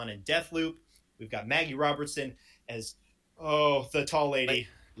Colt Vaughn in Deathloop. We've got Maggie Robertson as, the tall lady.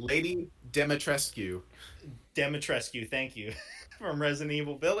 Lady Dimitrescu. Dimitrescu, thank you, from Resident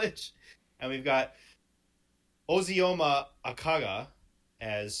Evil Village. And we've got Ozioma Akaga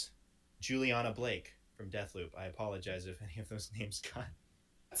as Juliana Blake from Deathloop. I apologize if any of those names got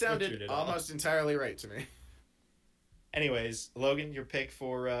That sounded almost entirely right to me. Anyways, Logan, your pick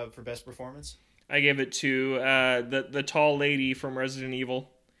for best performance? I gave it to the tall lady from Resident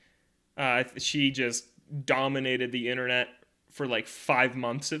Evil. She just dominated the internet for like 5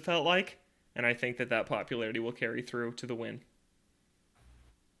 months, it felt like. And I think that popularity will carry through to the win.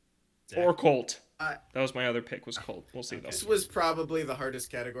 Zach. Or Colt. That was my other pick, was Colt. We'll see, though. This was probably the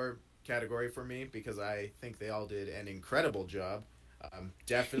hardest category for me because I think they all did an incredible job.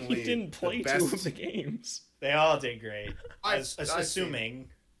 Definitely. He didn't play two of the games. They all did great. Assuming.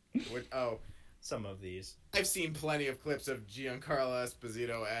 Some of these. I've seen plenty of clips of Giancarlo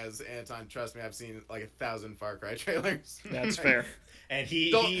Esposito as Anton. Trust me, I've seen like 1,000 Far Cry trailers. That's fair. And he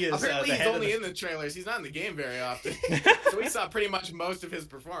is apparently he's only in the trailers. He's not in the game very often, so we saw pretty much most of his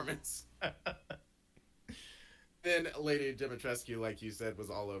performance. Then Lady Dimitrescu, like you said, was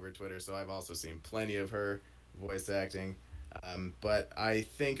all over Twitter, so I've also seen plenty of her voice acting. But I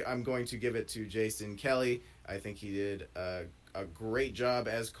think I'm going to give it to Jason Kelly. I think he did a great job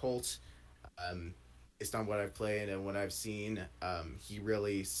as Colt. Based on what I've played and what I've seen, he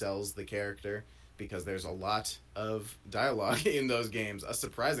really sells the character because there's a lot of dialogue in those games, a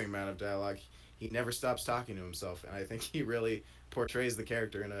surprising amount of dialogue. He never stops talking to himself, and I think he really portrays the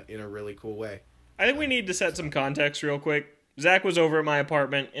character in a really cool way. I think we need to set some context real quick. Zach was over at my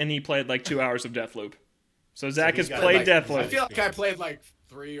apartment, and he played like 2 hours of Deathloop. So Zach has played Deathloop. I feel like I played like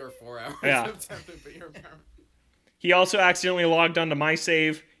 3 or 4 hours of Deathloop at your apartment. He also accidentally logged onto my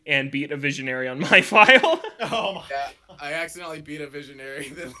save and beat a Visionary on my file. Oh my! Yeah, I accidentally beat a Visionary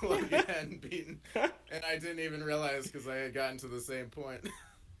that Logan hadn't beaten, and I didn't even realize because I had gotten to the same point.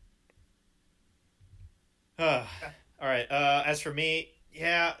 All right. As for me,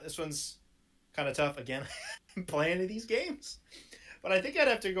 this one's kind of tough. Again, I'm playing any of these games, but I think I'd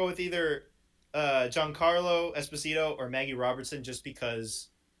have to go with either Giancarlo Esposito or Maggie Robertson, just because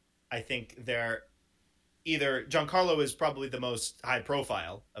I think they're either Giancarlo is probably the most high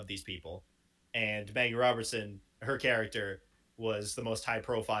profile of these people, and Maggie Robertson, her character, was the most high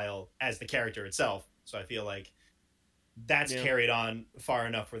profile as the character itself. So I feel like that's carried on far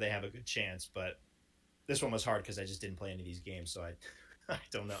enough where they have a good chance. But this one was hard because I just didn't play any of these games, so I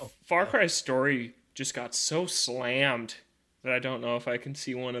don't know. Far Cry's story just got so slammed that I don't know if I can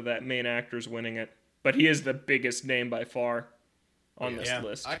see one of that main actors winning it. But he is the biggest name by far on this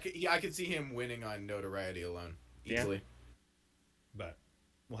list. I could see him winning on notoriety alone easily. Yeah. But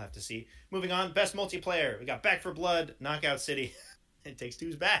we'll have to see. Moving on, best multiplayer. We got Back 4 Blood, Knockout City, It Takes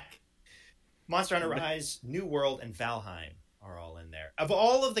Two's back. Monster Hunter Rise, New World, and Valheim are all in there. Of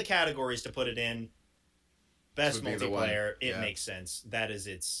all of the categories to put it in, best multiplayer, it makes sense. That is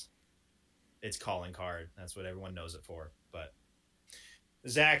its calling card. That's what everyone knows it for. But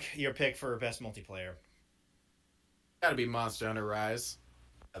Zach, your pick for best multiplayer. Gotta be Monster Hunter Rise.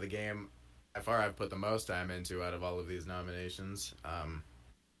 The game by far I've put the most time into out of all of these nominations. A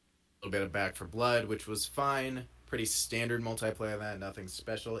little bit of Back 4 Blood, which was fine. Pretty standard multiplayer that, nothing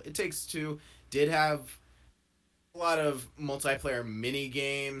special. It Takes Two did have a lot of multiplayer mini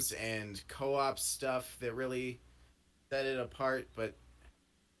games and co-op stuff that really set it apart, but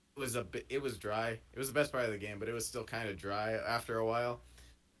it was dry. It was the best part of the game, but it was still kind of dry after a while.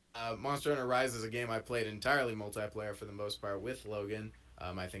 Monster Hunter Rise is a game I played entirely multiplayer for the most part with Logan.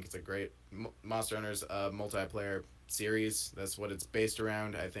 I think it's a great Monster Hunter's multiplayer series. That's what it's based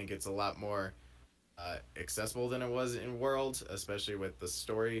around. I think it's a lot more accessible than it was in World, especially with the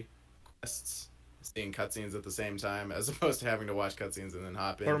story quests, seeing cutscenes at the same time, as opposed to having to watch cutscenes and then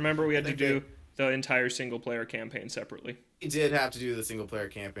hop in. But remember, we had to do the entire single-player campaign separately. We did have to do the single-player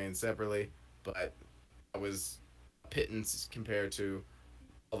campaign separately, but that was a pittance compared to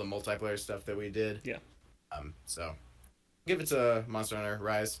all the multiplayer stuff that we did. Yeah. So give it to Monster Hunter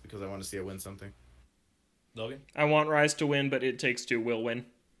Rise because I want to see it win something. Logan? I want Rise to win, but It Takes Two will win.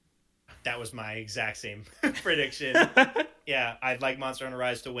 That was my exact same prediction. Yeah, I'd like Monster Hunter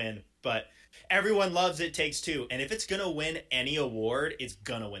Rise to win, but everyone loves It Takes Two, and if it's gonna win any award, it's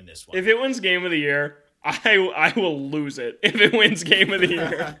gonna win this one. If it wins Game of the Year, I will lose it. If it wins Game of the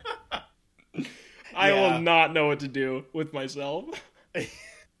Year, I will not know what to do with myself.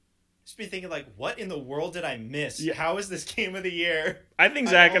 Just be thinking like, what in the world did I miss? Yeah. How is this Game of the Year? I think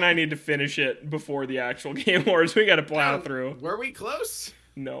Zach and I need to finish it before the actual Game Awards. We got to plow through. Were we close?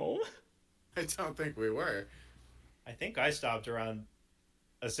 No. I don't think we were. I think I stopped around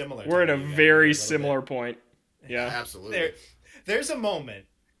a similar We're at a time. very similar point. Yeah. Absolutely. There's a moment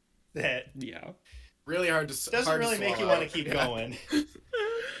that really hard to doesn't really make you want to keep going.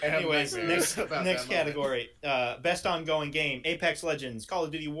 Anyways, next that category. Best ongoing game: Apex Legends, Call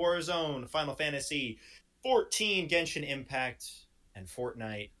of Duty Warzone, Final Fantasy 14, Genshin Impact, and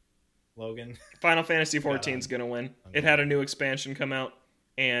Fortnite. Logan? Final Fantasy 14 is going to win. It had a new expansion come out,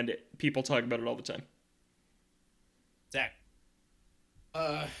 and people talk about it all the time. Zach?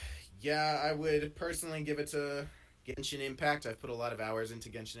 Yeah, I would personally give it to Genshin Impact. I've put a lot of hours into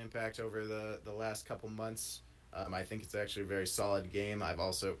Genshin Impact over the last couple months. I think it's actually a very solid game.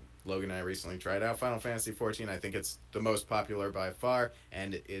 Logan and I recently tried out Final Fantasy 14. I think it's the most popular by far,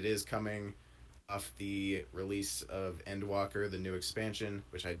 and it is coming off the release of Endwalker, the new expansion,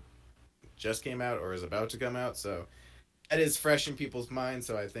 which just came out or is about to come out. So that is fresh in people's minds.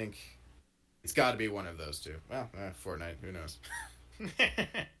 So I think it's got to be one of those two. Well, Fortnite, who knows?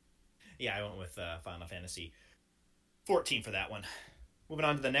 Yeah, I went with Final Fantasy 14 for that one. Moving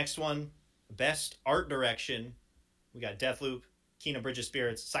on to the next one. Best art direction. We got Deathloop, Kena Bridge of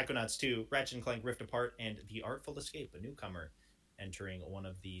Spirits, Psychonauts 2, Ratchet & Clank Rift Apart, and The Artful Escape, a newcomer entering one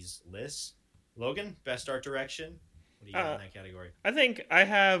of these lists. Logan, best art direction. What do you got in that category? I think I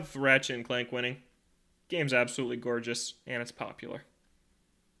have Ratchet & Clank winning. Game's absolutely gorgeous, and it's popular.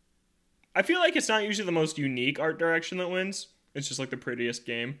 I feel like it's not usually the most unique art direction that wins. It's just like the prettiest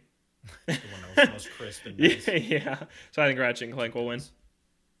game. The one that was the most crisp and nice. Yeah. So I think Ratchet & Clank will win.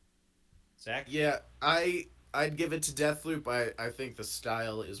 Zach? Yeah, I'd give it to Deathloop. I think the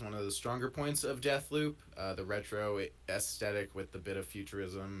style is one of the stronger points of Deathloop. The retro aesthetic with the bit of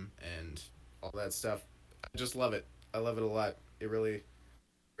futurism and all that stuff. I just love it. I love it a lot. It really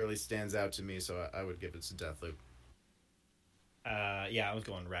stands out to me, so I would give it to Deathloop. Yeah, I was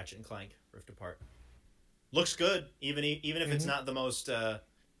going Ratchet & Clank Rift Apart. Looks good, even if it's not the most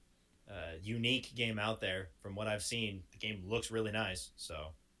unique game out there. From what I've seen, the game looks really nice. So,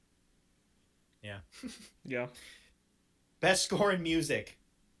 yeah. Yeah. Best score in music.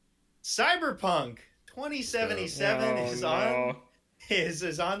 Cyberpunk 2077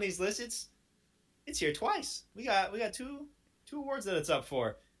 is on these lists. It's here twice. We got two awards that it's up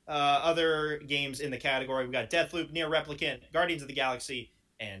for. Other games in the category, we got Deathloop, Nier Replicant, Guardians of the Galaxy,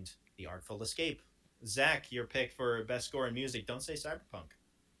 and The Artful Escape. Zach, your pick for best score in music. Don't say Cyberpunk.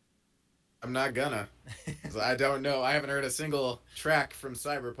 I'm not gonna. 'Cause I don't know. I haven't heard a single track from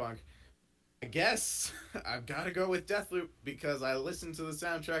Cyberpunk. I guess I've got to go with Deathloop because I listened to the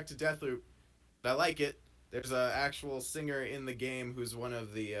soundtrack to Deathloop I like it. There's a actual singer in the game who's one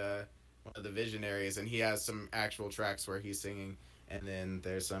of the visionaries, and he has some actual tracks where he's singing, and then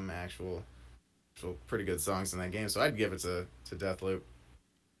there's some actual pretty good songs in that game. So I'd give it to Deathloop.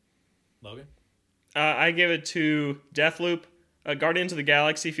 Logan? I give it to Deathloop. Guardians of the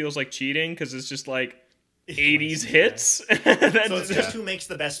Galaxy feels like cheating because it's just like 80s hits. So it's just who makes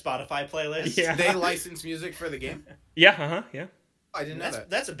the best Spotify playlist? Yeah. They license music for the game? Yeah. I didn't know that.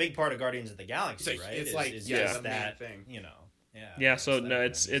 That's a big part of Guardians of the Galaxy, It's right? it's like is yeah, just the main that thing. you know. Yeah. Yeah, so that no, kind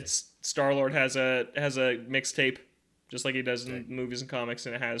of it's music. Star-Lord has a mixtape just like he does in movies and comics,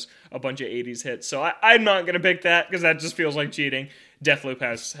 and it has a bunch of 80s hits. So I'm not going to pick that because that just feels like cheating. Deathloop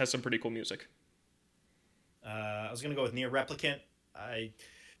has some pretty cool music. I was gonna go with Near Replicant. I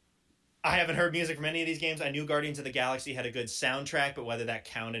haven't heard music from any of these games. I knew Guardians of the Galaxy had a good soundtrack, but whether that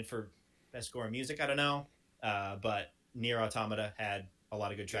counted for best score in music, I don't know. But Near Automata had a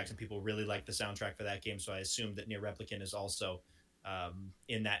lot of good tracks, and people really liked the soundtrack for that game. So I assumed that Near Replicant is also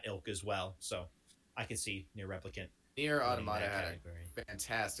in that ilk as well. So I could see Near Replicant. Nier winning Automata that had category. a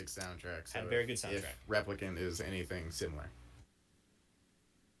fantastic soundtrack. So Had a very good if soundtrack. Replicant is anything similar.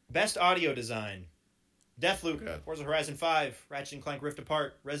 Best audio design: Deathloop, Good. Forza Horizon 5, Ratchet and Clank Rift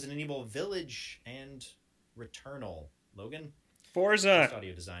Apart, Resident Evil Village, and Returnal. Logan, Forza, best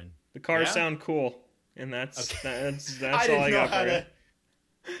audio design. the cars Yeah? sound cool, and that's I all didn't I know got how for to.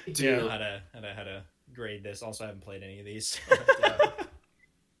 you. Didn't Yeah. know how to grade this. Also, I haven't played any of these.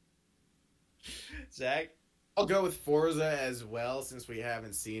 Zach, I'll go with Forza as well since we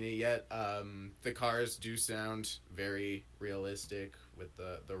haven't seen it yet. The cars do sound very realistic with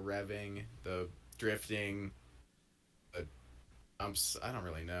the revving, the drifting, the jumps. I don't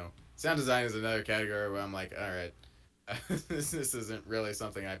really know. Sound design is another category where I'm like, all right, this isn't really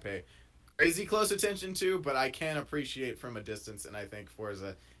something I pay crazy close attention to, but I can appreciate from a distance, and I think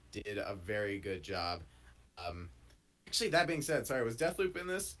Forza did a very good job. Actually, that being said, sorry, was Deathloop in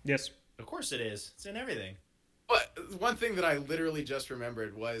this? Yes. of course it is. It's in everything. But one thing that I literally just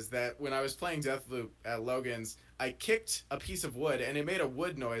remembered was that when I was playing Deathloop at Logan's, I kicked a piece of wood and it made a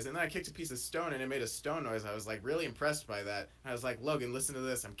wood noise, and then I kicked a piece of stone and it made a stone noise. I was like really impressed by that. I was like, Logan, listen to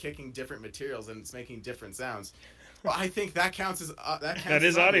this. I'm kicking different materials and it's making different sounds. Well, I think that counts as That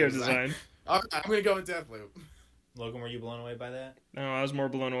is audio design. All right, I'm gonna go with Deathloop. Logan, were you blown away by that? No, I was more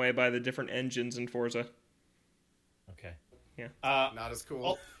blown away by the different engines in Forza. Okay. Yeah. Not as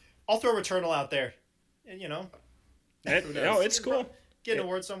cool. I'll throw Returnal out there. And, you know, Who knows? No, it's cool. get an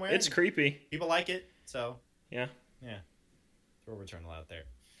award somewhere. It's creepy. People like it, so Yeah. throw Returnal out there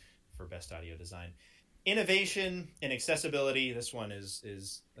for best audio design. Innovation and accessibility. This one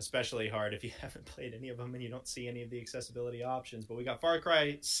is especially hard if you haven't played any of them and you don't see any of the accessibility options. But we got Far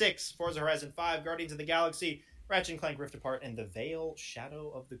Cry 6, Forza Horizon 5, Guardians of the Galaxy, Ratchet and Clank Rift Apart, and The Veil: Shadow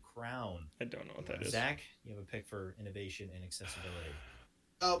of the Crown. I don't know what that is. Zach, you have a pick for innovation and accessibility.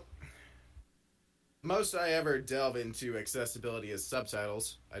 Oh, most I ever delve into accessibility is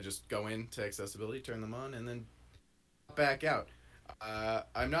subtitles. I just go into accessibility, turn them on, and then back out.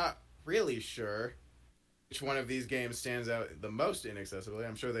 I'm not really sure which one of these games stands out the most in accessibility.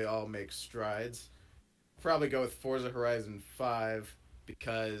 I'm sure they all make strides. Probably go with Forza Horizon 5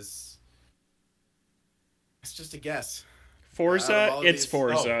 because it's just a guess. Out Forza, of all it's these-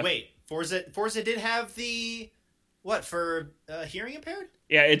 Forza. Oh, wait. Forza did have the... What, for hearing impaired?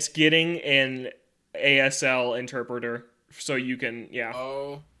 Yeah, it's getting an ASL interpreter so you can, yeah.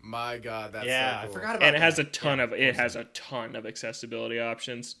 Oh my god, that's Yeah, so cool. I forgot about And it has a that. ton Yeah, of accessibility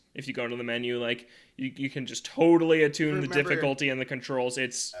options. If you go into the menu, like you can just totally attune the Remember- difficulty and the controls.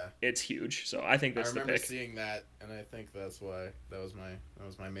 It's huge. So I think I that's the remember pick. seeing that, and I think that's why that was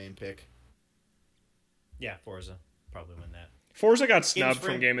my main pick. Yeah, Forza. Probably win that. Forza got snubbed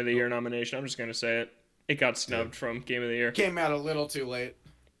Spring- from Game of the Year nomination. I'm just gonna say it. It got snubbed from Game of the Year. Came out a little too late.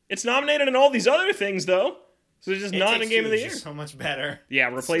 It's nominated in all these other things though. So it's just It not Takes in Game Two of the is Year. just so much better.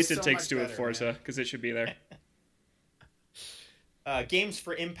 Yeah, replace so It Takes much Two with better, Forza man. because it should be there. Games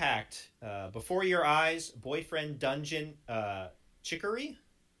for Impact. Before Your Eyes, Boyfriend Dungeon, Chicory,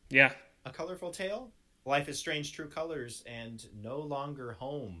 Yeah. A Colorful Tale, Life is Strange True Colors, and No Longer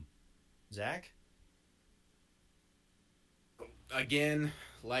Home. Zach? Again,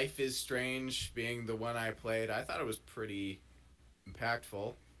 Life is Strange being the one I played. I thought it was pretty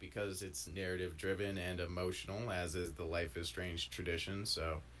impactful because it's narrative driven and emotional, as is the Life is Strange tradition.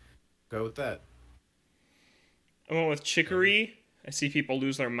 So, go with that. I went with Chicory. I see people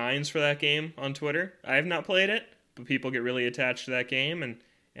lose their minds for that game on Twitter. I have not played it, but people get really attached to that game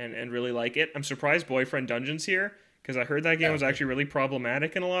and really like it. I'm surprised Boyfriend Dungeon's here because I heard that game was actually really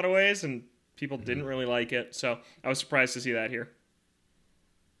problematic in a lot of ways and people didn't really like it. So I was surprised to see that here.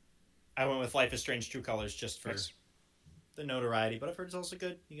 I went with Life is Strange True Colors just for Nice. the notoriety, but I've heard it's also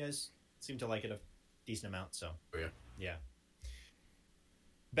good. You guys seem to like it a decent amount, so. Oh, yeah. Yeah.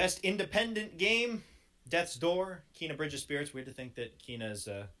 Best independent game, Death's Door, Kena Bridge of Spirits. Weird to think that Kena is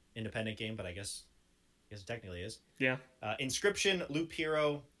a independent game, but I guess it technically is. Yeah. Inscription, Loop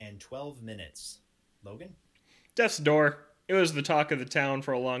Hero, and 12 Minutes. Logan? Death's Door. It was the talk of the town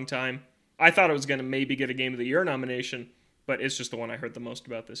for a long time. I thought it was going to maybe get a Game of the Year nomination, but it's just the one I heard the most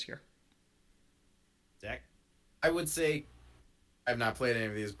about this year. Zach? I would say I've not played any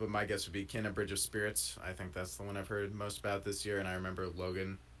of these, but my guess would be Kena Bridge of Spirits. I think that's the one I've heard most about this year, and I remember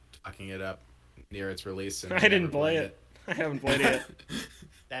Logan talking it up near its release. And I didn't play it. I haven't played it yet.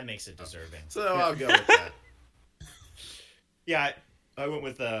 That makes it deserving. So I'll go with that. Yeah, I went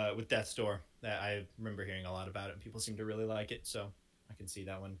with Death's Door. I remember hearing a lot about it, and people seem to really like it, so I can see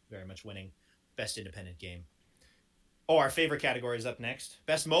that one very much winning. Best independent game. Oh, our favorite category is up next.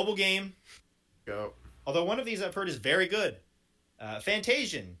 Best mobile game. Go. Although one of these I've heard is very good.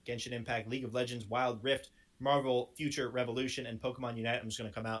 Fantasian, Genshin Impact, League of Legends, Wild Rift, Marvel Future Revolution, and Pokemon Unite. I'm just going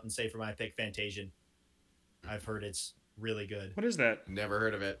to come out and say for my pick, Fantasian. I've heard it's really good. What is that? Never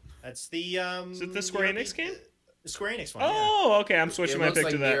heard of it. That's the... Is it the Square Enix game? The Square Enix one, Oh, okay. I'm switching my It looks pick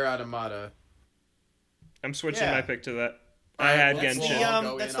like to that. Nier Automata. I'm switching Yeah. my pick to that. All I right, had well, That's Genshin. I'll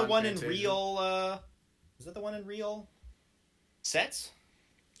go that's in the on one in Fantasian. real... is that the one in real sets?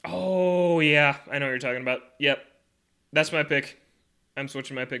 Oh, yeah. I know what you're talking about. Yep. That's my pick. I'm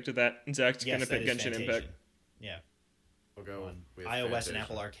switching my pick to that. And Zach's going to that pick is Genshin Fantasian. Impact. Yeah, We'll go on with iOS and Fantasian.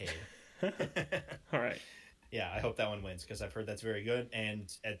 Apple Arcade. All right. Yeah, I hope that one wins because I've heard that's very good.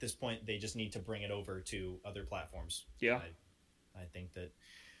 And at this point, they just need to bring it over to other platforms. Yeah. I think that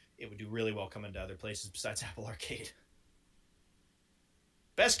it would do really well coming to other places besides Apple Arcade.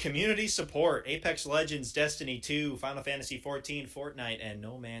 Best community support: Apex Legends, Destiny 2, Final Fantasy 14, Fortnite, and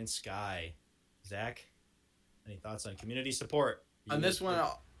No Man's Sky. Zach, any thoughts on community support? On You this one,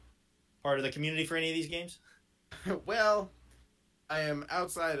 part of the community for any of these games? well, I am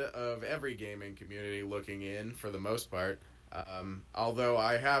outside of every gaming community looking in for the most part. Although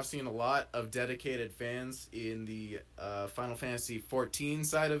I have seen a lot of dedicated fans in the Final Fantasy XIV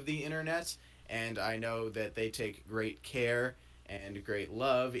side of the internet, and I know that they take great care and great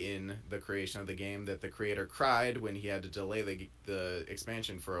love in the creation of the game, that the creator cried when he had to delay the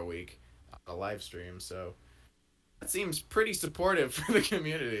expansion for a week on a live stream, so that seems pretty supportive for the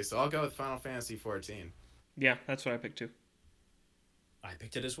community, so I'll go with Final Fantasy XIV. Yeah, that's what I picked too. I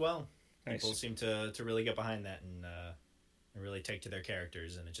picked it as well. Nice. People seem to really get behind that and really take to their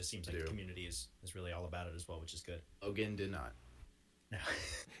characters, and it just seems like the community is really all about it as well, which is good. Logan did not. No.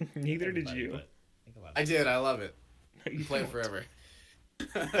 Neither did Everybody, you. but I think a lot of I did, I love it. You Play it don't. forever.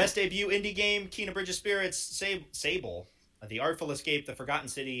 Best debut indie game: Kena Bridge of Spirits, Sable, The Artful Escape, The Forgotten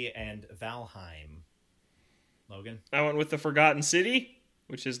City, and Valheim. Logan? I went with The Forgotten City,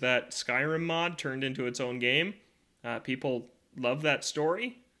 which is that Skyrim mod turned into its own game. People love that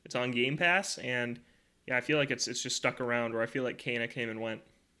story. It's on Game Pass, and yeah, I feel like it's just stuck around, where I feel like Kena came and went.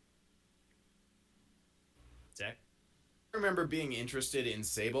 Zach? I remember being interested in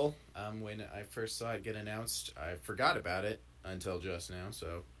Sable when I first saw it get announced. I forgot about it until just now,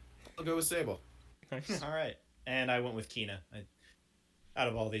 so I'll go with Sable. Nice. All right. And I went with Kena. Out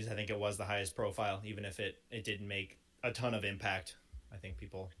of all these, I think it was the highest profile, even if it didn't make a ton of impact. I think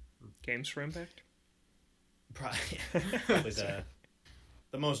people Games for Impact? probably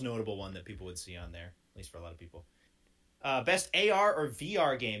the most notable one that people would see on there, at least for a lot of people. Best AR or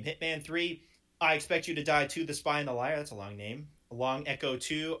VR game: Hitman 3, I Expect You to Die 2, The Spy and the Liar, that's a long name, Long Echo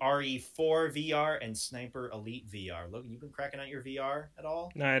 2, RE4 VR, and Sniper Elite VR. Logan, you been cracking out your VR at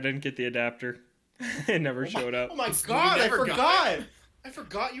all? No, I didn't get the adapter. It never showed up. Oh my god, I never got forgot! I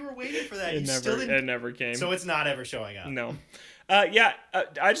forgot you were waiting for that. It You never, still didn't... it never came. So it's not ever showing up. No. Yeah,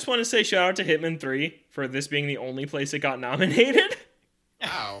 I just want to say shout out to Hitman 3 for this being the only place it got nominated.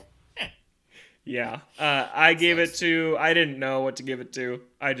 Wow. Yeah. I gave it to... I didn't know what to give it to.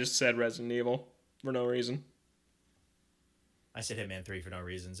 I just said Resident Evil for no reason. I said Hitman 3 for no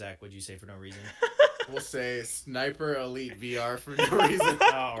reason. Zach, what'd you say for no reason? We'll say Sniper Elite VR for no reason.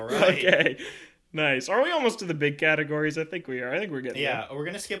 All right. Okay. Nice. Are we almost to the big categories? I think we are. I think we're getting Yeah, we're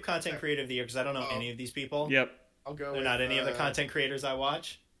going to skip content creative of the year because I don't know any of these people. there. Yep. I'll go They're with, not any of the content creators I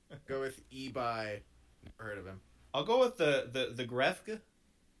watch. Go with Ebuy. Never heard of him. I'll go with the Grefg.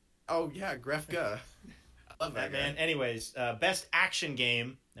 Oh, yeah, Grefka. I love that Man. guy. Anyways, best action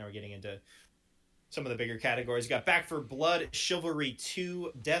game. Now we're getting into some of the bigger categories. You got Back for Blood, Chivalry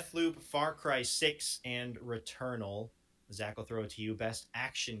 2, Deathloop, Far Cry 6, and Returnal. Zach, will throw it to you. Best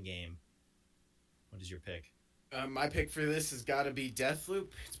action game. What is your pick? My pick for this has got to be Deathloop.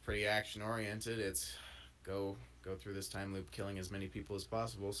 It's pretty action oriented. It's go through this time loop, killing as many people as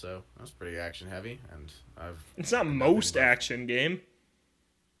possible. So that's pretty action heavy, and It's not most action game.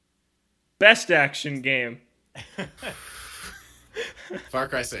 Best action game. Far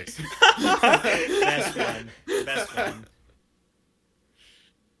Cry 6. Best one. Best one.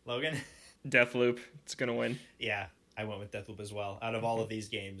 Logan? Deathloop. It's gonna win. Yeah, I went with Deathloop as well. Out of all of these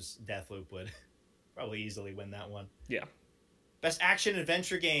games, Deathloop would probably easily win that one. Yeah. Best action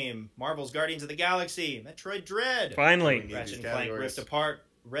adventure game: Marvel's Guardians of the Galaxy, Metroid Dread, Finally. Ratchet and Clank Rift Apart,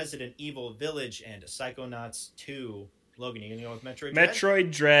 Resident Evil Village, and Psychonauts 2. Logan, you gonna go with Metroid Dread?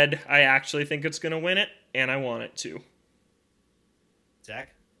 Metroid Dread. I actually think it's gonna win it, and I want it to. Zach?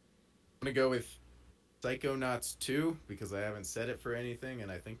 I'm gonna go with Psychonauts 2 because I haven't said it for anything,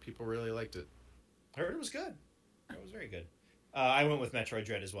 and I think people really liked it. I heard it was good. It was very good. I went with Metroid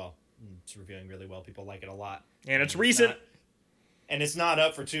Dread as well. It's reviewing really well. People like it a lot. And it's recent. And it's not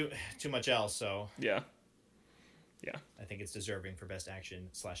up for too much else, so Yeah. I think it's deserving for best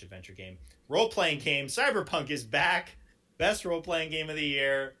action/adventure game. Role-playing game, Cyberpunk is back. Best role-playing game of the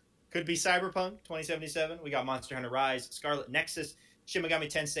year. Could be Cyberpunk 2077. We got Monster Hunter Rise, Scarlet Nexus, Shin Megami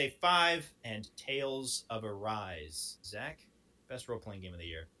Tensei 5, and Tales of Arise. Zach, best role-playing game of the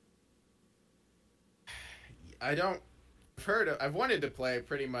year. I've wanted to play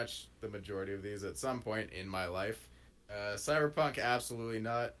pretty much the majority of these at some point in my life. Cyberpunk, absolutely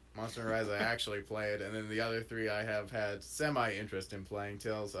not. Monster Hunter Rise, I actually played, and then the other three I have had semi-interest in playing,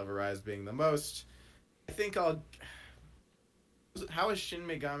 Tales of Arise being the most. I think I'll... How has Shin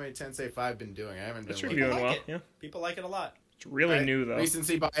Megami Tensei 5 been doing? I haven't been It's looking. reviewing well. it. Yeah. People like it a lot. It's really new, though.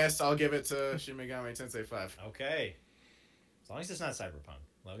 Recency bias, I'll give it to Shin Megami Tensei 5. Okay. As long as it's not Cyberpunk.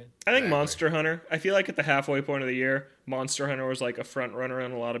 Logan? I think Exactly. Monster Hunter. I feel like at the halfway point of the year, Monster Hunter was like a front runner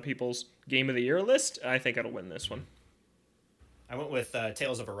on a lot of people's Game of the Year list. I think it'll win this one. I went with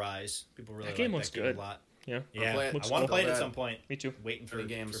Tales of Arise. People really That game like looks that game good. a lot. Yeah. Yeah, play it. I Looks want to cool. play it at Bad. some point. Me too. Waiting for Any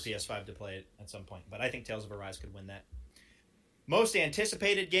games. PS5 to play it at some point. But I think Tales of Arise could win that. Most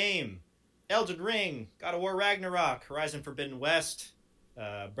anticipated game: Elden Ring, God of War Ragnarok, Horizon Forbidden West,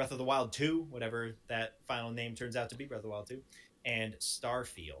 Breath of the Wild 2, whatever that final name turns out to be, Breath of the Wild 2, and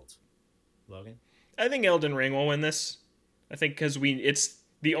Starfield. Logan? I think Elden Ring will win this. I think because it's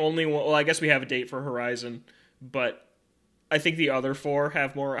the only one. Well, I guess we have a date for Horizon, but I think the other four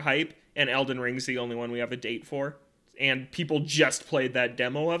have more hype, and Elden Ring's the only one we have a date for. And people just played that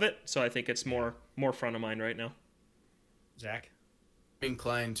demo of it, so I think it's more front of mind right now. Zach? I'm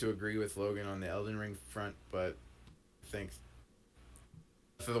inclined to agree with Logan on the Elden Ring front, but I think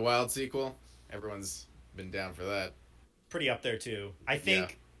for the Wild sequel, everyone's been down for that. Pretty up there, too. I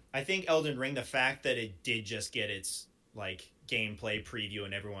think Elden Ring, the fact that it did just get its like gameplay preview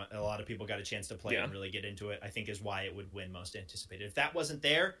and a lot of people got a chance to play it and really get into it, I think is why it would win most anticipated. If that wasn't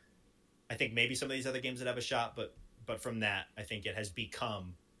there, I think maybe some of these other games would have a shot, but from that, I think it has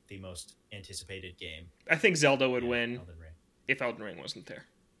become the most anticipated game. I think Zelda would win Elden Ring. if Elden Ring wasn't there.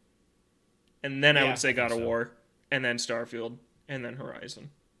 And then I would say God of War, and then Starfield, and then Horizon.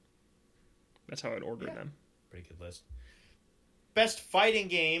 That's how I'd order them. Pretty good list. Best fighting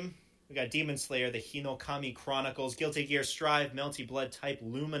game: we got Demon Slayer, the Hinokami Chronicles, Guilty Gear Strive, Melty Blood Type,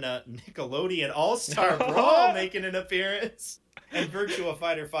 Lumina, Nickelodeon All-Star Brawl making an appearance, and Virtua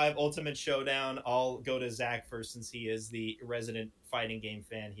Fighter 5 Ultimate Showdown. I'll go to Zach first since he is the resident fighting game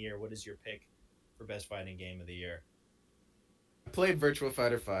fan here. What is your pick for best fighting game of the year? I played Virtua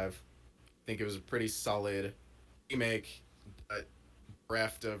Fighter 5. I think it was a pretty solid remake, but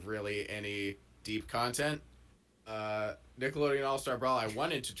bereft of really any deep content. Nickelodeon All-Star Brawl I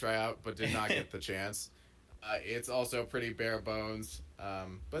wanted to try out, but did not get the chance. It's also pretty bare bones,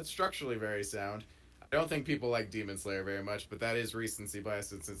 but structurally very sound. I don't think people like Demon Slayer very much, but that is recency bias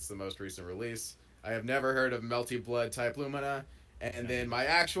since it's the most recent release. I have never heard of Melty Blood Type Lumina, and then my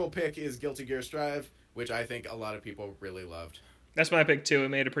actual pick is Guilty Gear Strive, which I think a lot of people really loved. That's my pick too. It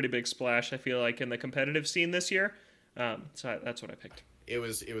made a pretty big splash, I feel like, in the competitive scene this year. So that's what I picked. It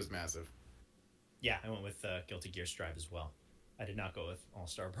was massive. Yeah, I went with Guilty Gear Strive as well. I did not go with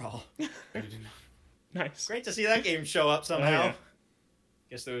All-Star Brawl. Nice. Great to see that game show up somehow. Oh, yeah.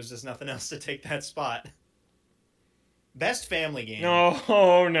 Guess there was just nothing else to take that spot. Best family game.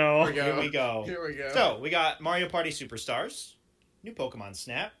 Oh no. Here we go. Here we go. So, we got Mario Party Superstars, new Pokemon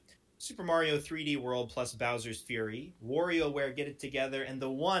Snap, Super Mario 3D World plus Bowser's Fury, WarioWare Get It Together, and the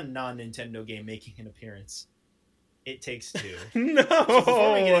one non-Nintendo game making an appearance, It Takes Two. No. So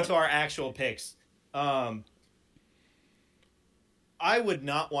before we get into our actual picks, I would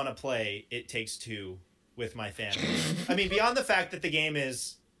not want to play It Takes Two with my family. I mean, beyond the fact that the game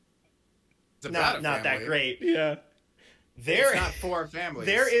is It's about a not that family. great. Yeah. It's not for families.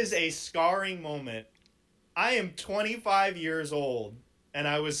 There is a scarring moment. I am 25 years old, and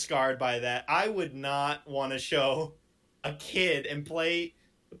I was scarred by that. I would not want to show a kid and play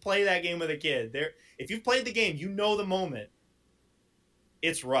that game with a kid. If you've played the game, you know the moment.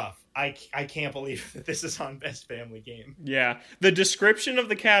 It's rough. I can't believe that this is on Best Family Game. Yeah. The description of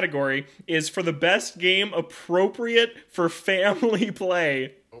the category is for the best game appropriate for family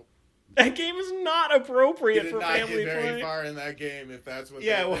play. Oh. That game is not appropriate You for did not family get very play. far in that game if that's what.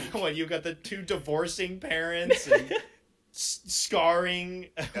 Yeah, they think. what you got the two divorcing parents and scarring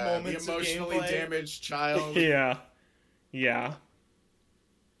moments the emotionally of gameplay. damaged child. Yeah. Yeah.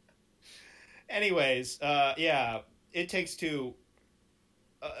 Anyways, yeah, It Takes Two.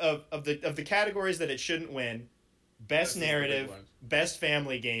 Of the categories that it shouldn't win, best This is the big narrative, one. best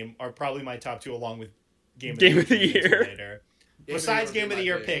family game are probably my top two, along with Game of Game the of the Year. Year. Later. Game of the Besides Year Game of would the be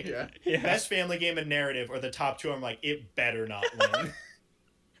Year my pick, Yeah. Yeah. best family game and narrative are the top two. I'm like, it better not win.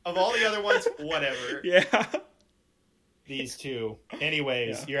 Of all the other ones, whatever. Yeah. These two.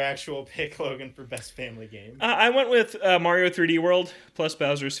 Anyways, Yeah. your actual pick, Logan, for best family game. I went with Mario 3D World plus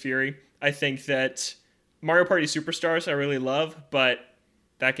Bowser's Fury. I think that Mario Party Superstars I really love, but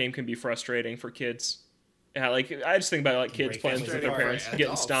that game can be frustrating for kids. Yeah, like I just think about like kids Great playing with family their game. parents For getting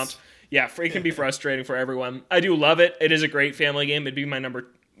adults. stomped. Yeah, it can be frustrating for everyone. I do love it. It is a great family game. It'd be my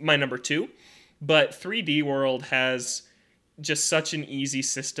number two. But 3D World has just such an easy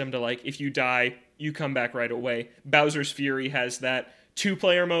system to, like, if you die, you come back right away. Bowser's Fury has that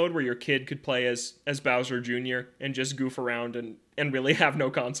 2-player mode where your kid could play as Bowser Jr. and just goof around and really have no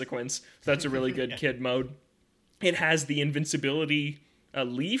consequence. So that's a really good kid mode. It has the invincibility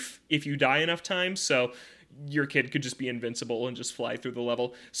leaf if you die enough times, so your kid could just be invincible and just fly through the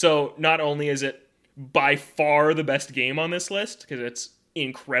level. So not only is it by far the best game on this list, because it's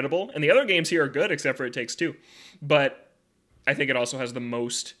incredible, and the other games here are good except for It Takes Two, but I think it also has the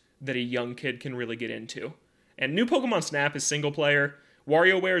most that a young kid can really get into. And New Pokemon Snap is single player.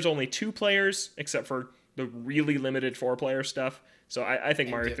 WarioWare is only 2 players, except for the really limited 4-player stuff. So I think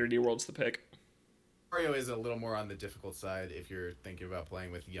Mario 3D World's the pick. Mario is a little more on the difficult side if you're thinking about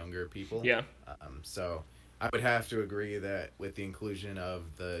playing with younger people. Yeah. So I would have to agree that with the inclusion of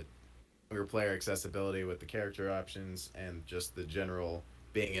the younger player accessibility with the character options and just the general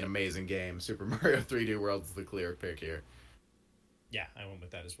being an amazing game, Super Mario 3D World is the clear pick here. Yeah, I went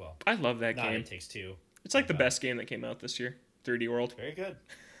with that as well. I love that Not game. It Takes Two. It's like the best game that came out this year, 3D World. Very good.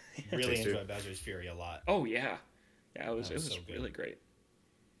 Really Takes Two. enjoyed Bowser's Fury a lot. Oh yeah, yeah, it was That was so good. really great.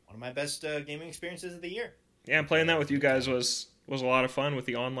 One of my best gaming experiences of the year. Yeah, and playing that with you guys was a lot of fun with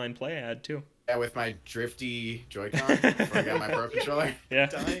the online play I had too. Yeah, with my drifty Joy-Con before I got my Pro Controller. Yeah.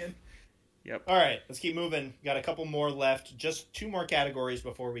 Dying. Yep. All right, let's keep moving. Got a couple more left. Just 2 more categories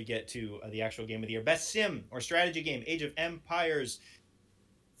before we get to the actual game of the year. Best sim or strategy game: Age of Empires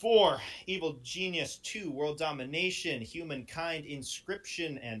 4, Evil Genius 2, World Domination, Humankind,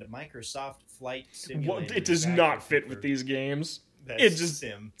 Inscription, and Microsoft Flight Simulator. Well, it does not fit with these games. Best it just-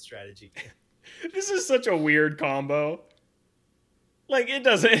 sim strategy game. This is such a weird combo. Like it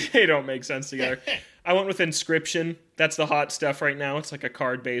doesn't. They don't make sense together. I went with Inscription. That's the hot stuff right now. It's like a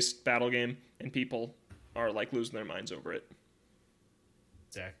card-based battle game, and people are like losing their minds over it.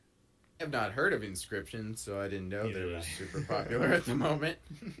 Zach. I have not heard of Inscription, so I didn't know Neither that it did was I. super popular at the moment.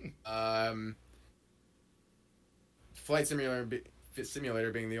 Flight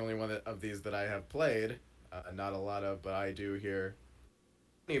Simulator being the only one of these that I have played. Not a lot of, but I do hear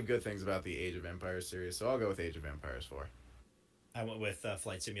plenty of good things about the Age of Empires series, so I'll go with Age of Empires 4. I went with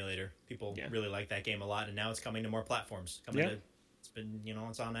Flight Simulator. People Yeah. really like that game a lot, and now it's coming to more platforms. It's been,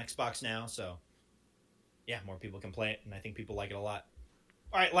 it's on Xbox now, so yeah, more people can play it, and I think people like it a lot.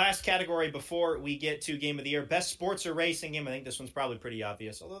 All right, last category before we get to Game of the Year. Best sports or racing game. I think this one's probably pretty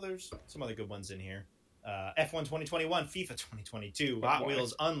obvious, although there's some other good ones in here. F1 2021, FIFA 2022, Hot boy.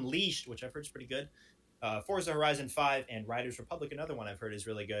 Wheels Unleashed, which I've heard is pretty good. Forza Horizon 5, and Riders Republic, another one I've heard is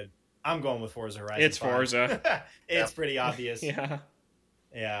really good. I'm going with Forza Horizon It's 5. Forza. It's pretty obvious. Yeah.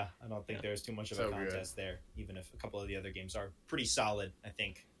 Yeah, I don't think there's too much of a So good. contest there, even if a couple of the other games are pretty solid. I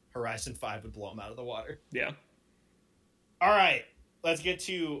think Horizon 5 would blow them out of the water. Yeah. All right, let's get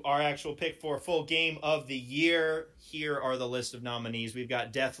to our actual pick for full game of the year. Here are the list of nominees. We've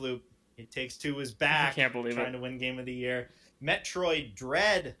got Deathloop, It Takes Two is back. I can't believe trying it. to win game of the year. Metroid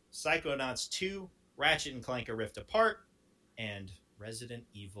Dread, Psychonauts 2, Ratchet and Clank: A Rift Apart, and Resident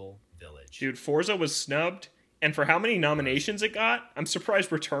Evil Village. Dude, Forza was snubbed, and for how many nominations it got, I'm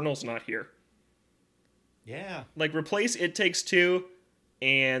surprised Returnal's not here. Yeah. Like, replace It Takes Two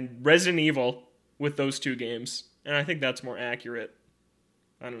and Resident Evil with those 2 games, and I think that's more accurate.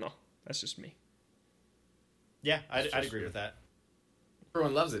 I don't know. That's just me. Yeah, I'd agree with that.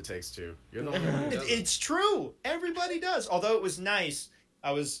 Everyone loves It Takes Two. You're the only one who doesn't. It's true. Everybody does. Although it was nice.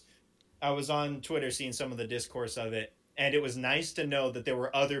 I was on Twitter seeing some of the discourse of it, and it was nice to know that there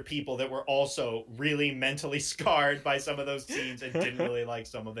were other people that were also really mentally scarred by some of those scenes and didn't really like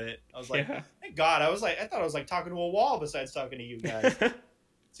some of it. I was like, thank God. I thought I was like talking to a wall besides talking to you guys. It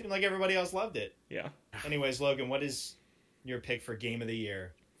seemed like everybody else loved it. Yeah. Anyways, Logan, what is your pick for Game of the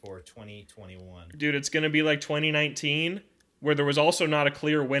Year for 2021? Dude, it's going to be like 2019, where there was also not a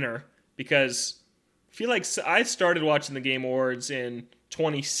clear winner, because I feel like I started watching the Game Awards in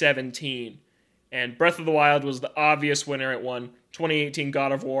 2017, and Breath of the Wild was the obvious winner. It won. 2018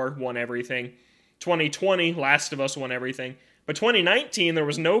 God of War won everything. 2020 Last of Us won everything. But 2019 there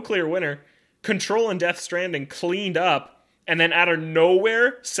was no clear winner. Control and Death Stranding cleaned up, and then out of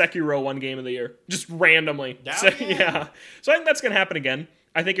nowhere Sekiro won Game of the Year, just randomly. So, yeah. So I think that's going to happen again.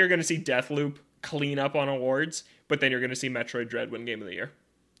 I think you're going to see Deathloop clean up on awards, but then you're going to see Metroid Dread win Game of the Year.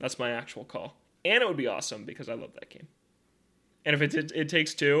 That's my actual call. And it would be awesome because I love that game. And if it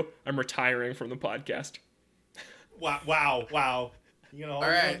takes two, I'm retiring from the podcast. Wow. You know, all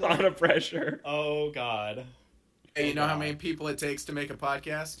right. A lot of pressure. Oh, God. Hey, you know how many people it takes to make a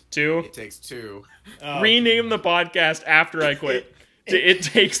podcast? 2. It takes 2. Rename the podcast after I quit. It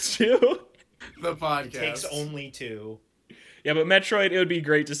takes 2. The podcast. It takes only 2. Yeah, but Metroid, it would be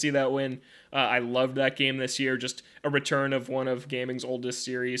great to see that win. I loved that game this year. Just a return of one of gaming's oldest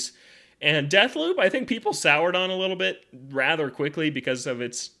series. And Deathloop, I think people soured on a little bit rather quickly because of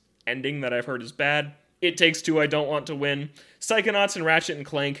its ending that I've heard is bad. It Takes Two, I don't want to win. Psychonauts and Ratchet and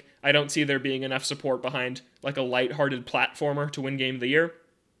Clank, I don't see there being enough support behind like a lighthearted platformer to win Game of the Year.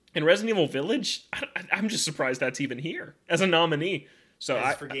 And Resident Evil Village, I'm just surprised that's even here as a nominee. So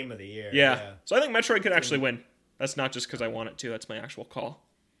for Game of the Year. Yeah. So I think Metroid could actually win. That's not just because I want it to. That's my actual call.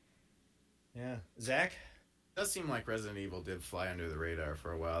 Yeah. Zach? It does seem like Resident Evil did fly under the radar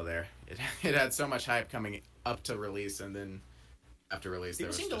for a while there. It had so much hype coming up to release, and then after release, People there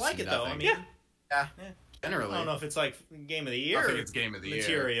was seem to just like it, though. I nothing. mean, Yeah. Generally. I don't know if it's like Game of the Year I think it's Game of the Year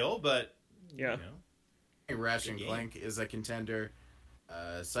material, but Yeah. I think Ratchet and Clank is a contender.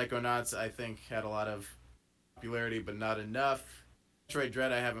 Psychonauts, I think, had a lot of popularity, but not enough. Metroid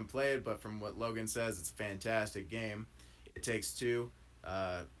Dread I haven't played, but from what Logan says, it's a fantastic game. It Takes Two.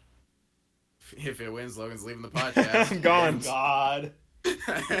 If it wins, Logan's leaving the podcast. I'm gone. God.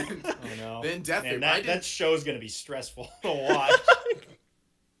 And Oh, no. then Deathloop. Man, that show's going to be stressful to watch.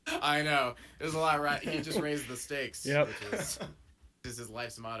 I know. There's a lot right. He just raised the stakes. Yep. Which is his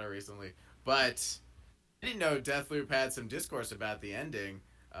life's motto recently. But I didn't know Deathloop had some discourse about the ending.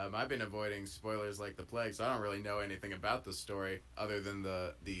 I've been avoiding spoilers like the plague, so I don't really know anything about the story other than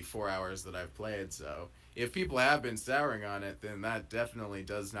the 4 hours that I've played. So if people have been souring on it, then that definitely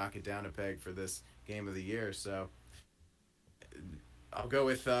does knock it down a peg for this Game of the Year. So I'll go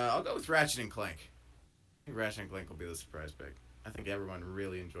with Ratchet and Clank. I think Ratchet and Clank will be the surprise pick. I think everyone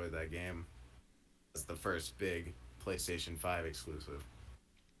really enjoyed that game. It's the first big PlayStation 5 exclusive.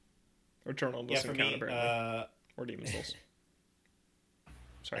 Returnal doesn't count, apparently. Or Demon's Souls.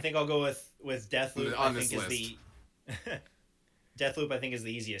 Sorry. I think I'll go with Deathloop. On I this think list. Deathloop, I think, is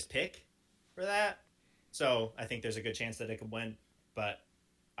the easiest pick for that. So I think there's a good chance that it could win, but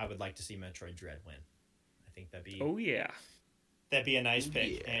I would like to see Metroid Dread win. I think that'd be that'd be a nice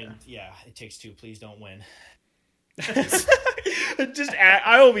pick. Yeah. And yeah, It Takes Two. Please don't win.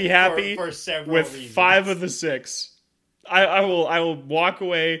 I will be happy for several with reasons. 5 of the 6. I will walk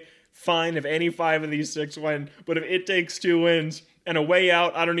away fine if any 5 of these 6 win. But if It Takes Two wins and A Way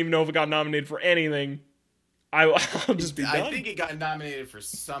Out, I don't even know if it got nominated for anything. I'll just be done. I think it got nominated for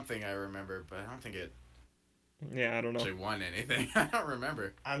something, I remember, but I don't think it Yeah, I don't know. actually won anything. I don't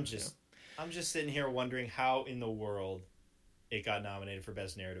remember. I'm just sitting here wondering how in the world it got nominated for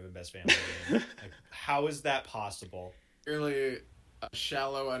Best Narrative and Best Family Game. Like, how is that possible? Really a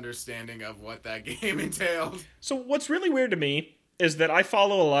shallow understanding of what that game entailed. So what's really weird to me is that I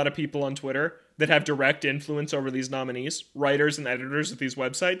follow a lot of people on Twitter that have direct influence over these nominees, writers and editors at these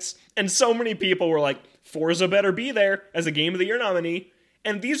websites, and so many people were like, Forza better be there as a Game of the Year nominee,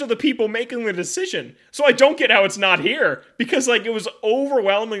 and these are the people making the decision. So I don't get how it's not here, because like it was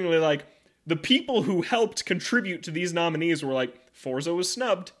overwhelmingly like, the people who helped contribute to these nominees were like, Forza was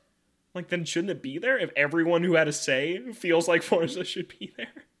snubbed. Like, then shouldn't it be there if everyone who had a say feels like Forza should be there?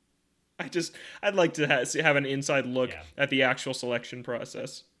 I'd like to have an inside look at the actual selection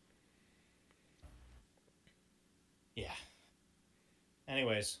process. Yeah.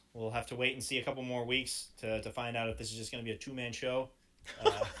 Anyways, we'll have to wait and see a couple more weeks to find out if this is just going to be a 2-man show.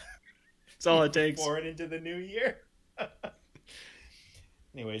 That's all it takes. Forward into the new year.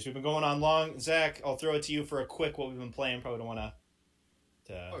 Anyways, we've been going on long. Zach, I'll throw it to you for a quick what we've been playing. Probably don't want to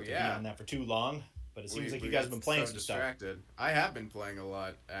be on that for too long, but it seems like you guys have been playing some distracted. stuff. I have been playing a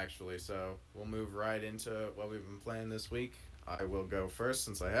lot, actually, so we'll move right into what we've been playing this week. I will go first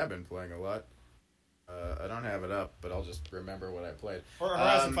since I have been playing a lot. I don't have it up, but I'll just remember what I played. Or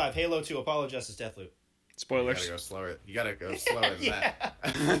Horizon 5, Halo 2, Apollo Justice, Deathloop. Spoilers. You gotta go slower than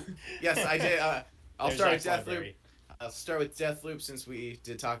that. Yes, I did. I'll start with Deathloop. I'll start with Deathloop since we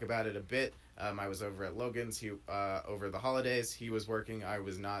did talk about it a bit. I was over at Logan's over the holidays. He was working, I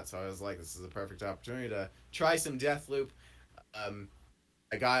was not, so I was like, this is a perfect opportunity to try some Deathloop.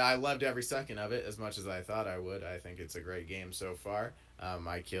 I loved every second of it as much as I thought I would. I think it's a great game so far.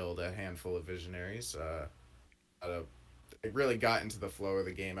 I killed a handful of visionaries. It really got into the flow of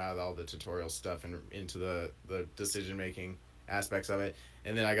the game out of all the tutorial stuff and into the decision-making aspects of it.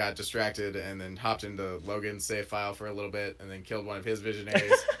 And then I got distracted and then hopped into Logan's save file for a little bit and then killed one of his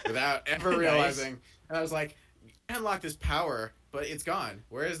visionaries without ever realizing. And I was like, I unlocked this power, but it's gone.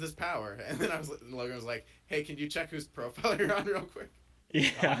 Where is this power? And then Logan was like, hey, can you check whose profile you're on real quick?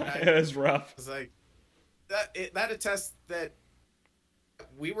 Yeah, it was rough. I was like, that attests that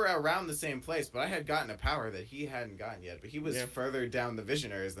we were around the same place, but I had gotten a power that he hadn't gotten yet. But he was further down the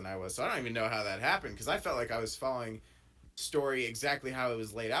visionaries than I was, so I don't even know how that happened because I felt like I was following story exactly how it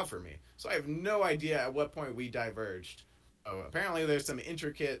was laid out for me. So I have no idea at what point we diverged. Oh, apparently there's some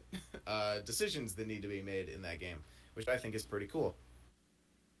intricate decisions that need to be made in that game, which I think is pretty cool.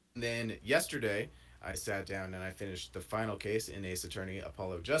 And then yesterday, I sat down and I finished the final case in Ace Attorney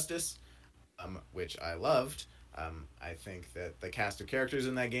Apollo Justice, which I loved. I think that the cast of characters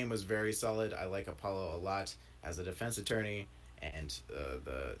in that game was very solid. I like Apollo a lot as a defense attorney, and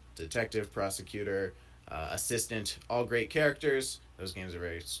the detective, prosecutor, assistant, all great characters. Those games are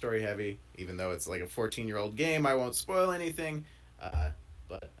very story heavy. Even though it's like a 14-year-old game, I won't spoil anything.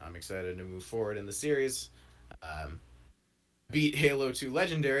 But I'm excited to move forward in the series. Beat Halo 2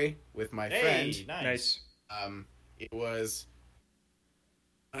 Legendary with my friend. Nice. It was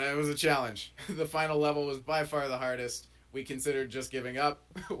a challenge. The final level was by far the hardest. We considered just giving up.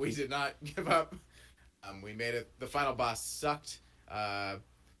 We did not give up. We made it. The final boss sucked. The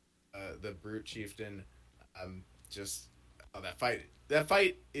Brute Chieftain. That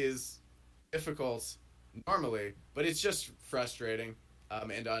fight is difficult normally, but it's just frustrating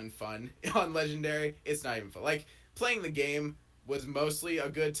and unfun. On Legendary, it's not even fun. Like, playing the game was mostly a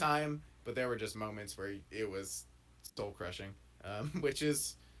good time, but there were just moments where it was soul crushing, which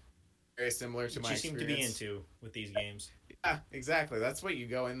is very similar to my experience. You seem to be into with these games. Yeah, exactly. That's what you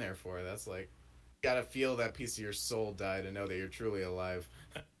go in there for. That's like, you gotta feel that piece of your soul die to know that you're truly alive.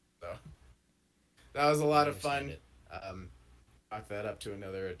 So that was a lot of fun. Knock that up to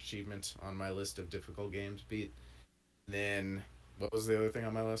another achievement on my list of difficult games beat. Then what was the other thing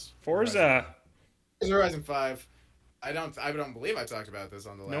on my list? Forza Horizon 5. I don't believe I talked about this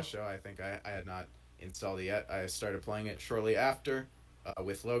on the last show. I think I had not installed it yet. I started playing it shortly after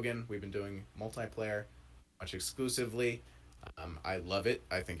with Logan. We've been doing multiplayer much exclusively. I love it.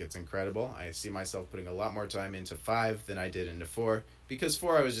 I think it's incredible. I see myself putting a lot more time into 5 than I did into 4. Because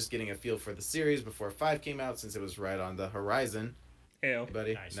 4, I was just getting a feel for the series before 5 came out, since it was right on the horizon. Hey,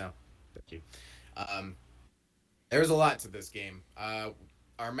 buddy? Nice. No. Thank you. There's a lot to this game.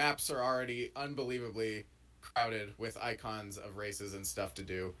 Our maps are already unbelievably crowded with icons of races and stuff to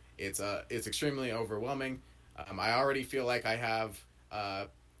do. It's extremely overwhelming. I already feel like I have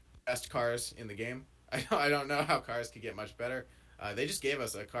best cars in the game. I don't know how cars could get much better. They just gave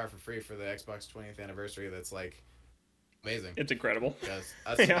us a car for free for the Xbox 20th anniversary that's like amazing. it's incredible. Because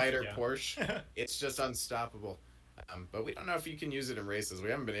a Spider Porsche, it's just unstoppable. But we don't know if you can use it in races. We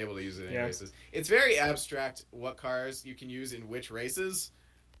haven't been able to use it in races. It's very abstract what cars you can use in which races.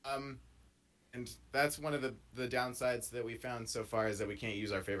 And that's one of the downsides that we found so far, is that we can't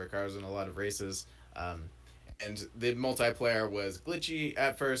use our favorite cars in a lot of races. And the multiplayer was glitchy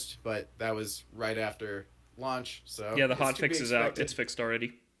at first, but that was right after launch. So yeah, the hotfix is out. It's fixed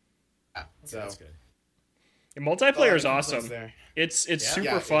already. Yeah, so that's good. And multiplayer is awesome. It's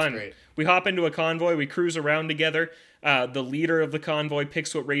super fun. It's we hop into a convoy, we cruise around together. The leader of the convoy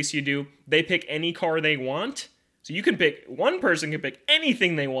picks what race you do. They pick any car they want. So you can pick, one person can pick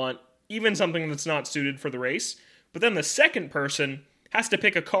anything they want, even something that's not suited for the race. But then the second person has to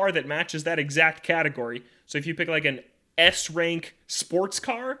pick a car that matches that exact category. So if you pick like an S-rank sports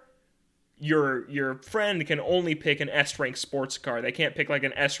car, your friend can only pick an S rank sports car. They can't pick like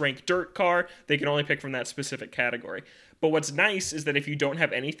an S rank dirt car. They can only pick from that specific category. But what's nice is that if you don't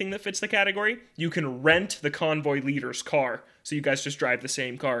have anything that fits the category, you can rent the convoy leader's car. So you guys just drive the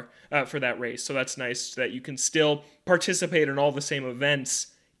same car for that race. So that's nice that you can still participate in all the same events,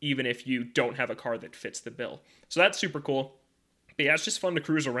 even if you don't have a car that fits the bill. So that's super cool. But yeah, it's just fun to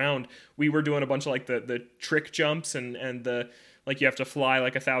cruise around. We were doing a bunch of like the trick jumps and the like you have to fly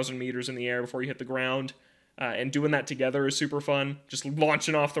like 1,000 meters in the air before you hit the ground. And doing that together is super fun. Just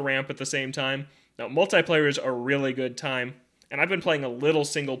launching off the ramp at the same time. Now, multiplayer is a really good time. And I've been playing a little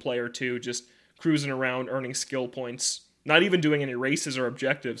single player too, just cruising around, earning skill points. Not even doing any races or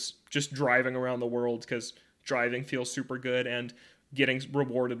objectives. Just driving around the world because driving feels super good. And getting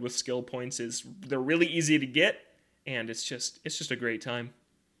rewarded with skill points they're really easy to get. And it's just a great time.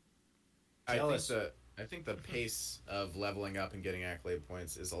 I think the pace of leveling up and getting accolade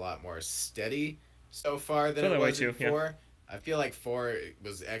points is a lot more steady so far than it was in 4. Yeah. I feel like 4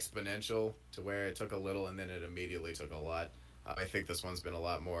 was exponential to where it took a little and then it immediately took a lot. I think this one's been a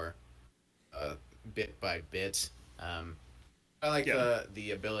lot more bit by bit. I like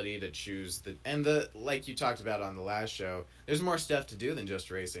the ability to choose like you talked about on the last show. There's more stuff to do than just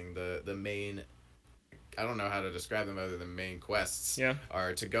racing. The main, I don't know how to describe them other than main quests.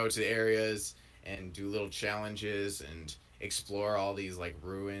 Are to go to areas and do little challenges and explore all these like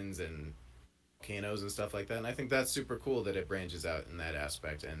ruins and volcanoes and stuff like that. And I think that's super cool that it branches out in that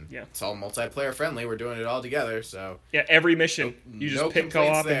aspect. And it's all multiplayer friendly. We're doing it all together. So yeah, every mission you just pick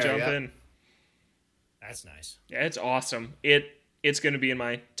co-op and jump in. That's nice. Yeah, it's awesome. It's going to be in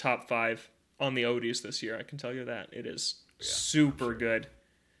my top 5 on the Odies this year. I can tell you that. It is super good.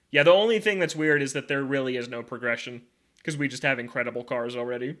 Yeah, the only thing that's weird is that there really is no progression because we just have incredible cars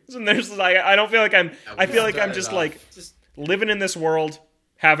already. And there's like I don't feel like I feel like I'm just living in this world,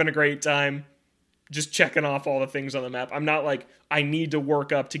 having a great time, just checking off all the things on the map. I'm not like I need to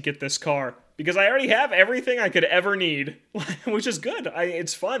work up to get this car because I already have everything I could ever need, which is good.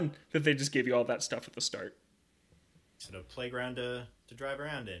 It's fun that they just give you all that stuff at the start. Sort of playground to drive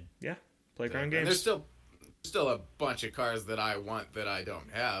around in. Yeah, playground games. And there's still a bunch of cars that I want that I don't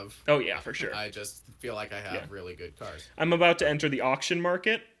have. Oh yeah, for sure. I just feel like I have really good cars. I'm about to enter the auction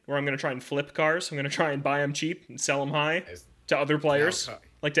market where I'm going to try and flip cars. I'm going to try and buy them cheap and sell them high to other players,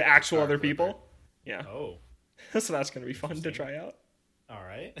 like to actual other people. Yeah. Oh. So that's going to be fun to try out. All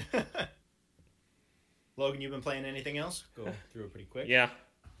right. Logan, you've been playing anything else? Go through it pretty quick. Yeah.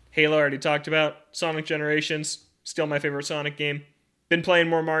 Halo already talked about. Sonic Generations, still my favorite Sonic game. Been playing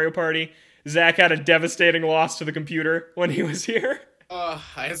more Mario Party. Zach had a devastating loss to the computer when he was here. I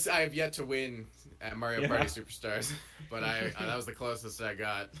have yet to win at Mario Party Superstars, but that was the closest I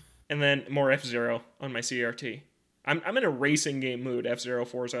got. And then more F-Zero on my CRT. I'm in a racing game mood, F-Zero,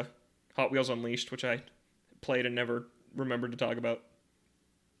 Forza, Hot Wheels Unleashed, which I played and never remembered to talk about.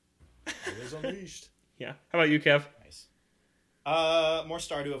 Hot Wheels Unleashed. Yeah. How about you, Kev? Nice. More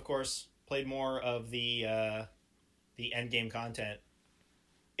Stardew, of course. Played more of the end game content.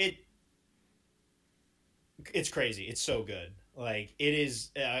 It's crazy. It's so good. Like it is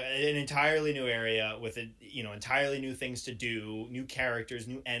an entirely new area with entirely new things to do, new characters,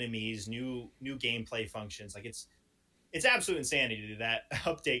 new enemies, new gameplay functions. Like it's absolute insanity that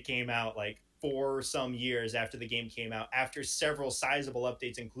update came out like 4 some years after the game came out, after several sizable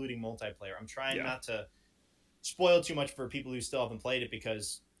updates, including multiplayer. I'm trying not to spoil too much for people who still haven't played it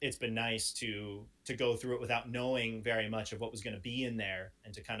because it's been nice to go through it without knowing very much of what was going to be in there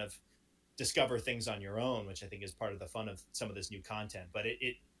and to kind of discover things on your own, which I think is part of the fun of some of this new content. But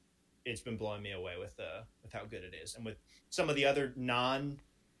it's been blowing me away with how good it is, and with some of the other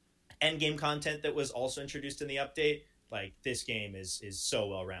non-end game content that was also introduced in the update. Like this game is so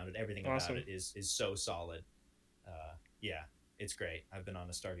well rounded. Everything about it is so solid. Yeah, it's great. I've been on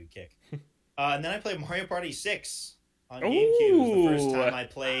a Stardew kick. And then I played Mario Party 6 on GameCube. It was the first time I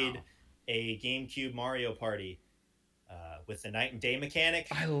played a GameCube Mario Party. With the night and day mechanic.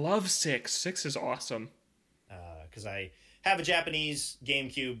 I love 6. 6 is awesome. Because I have a Japanese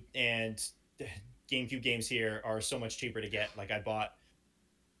GameCube, and GameCube games here are so much cheaper to get. Like I bought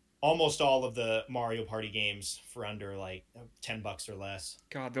almost all of the Mario Party games for under like $10 or less.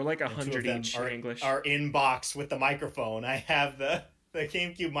 God, they're like 100 each in English. Are in box with the microphone. I have the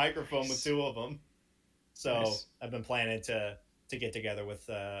GameCube microphone with 2 of them. So I've been planning to get together with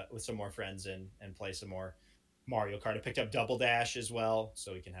some more friends and play some more Mario Kart. I picked up Double Dash as well,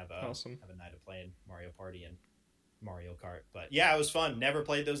 so we can have a night of playing Mario Party and Mario Kart. But yeah, it was fun. Never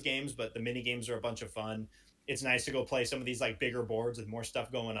played those games, but the mini games are a bunch of fun. It's nice to go play some of these like bigger boards with more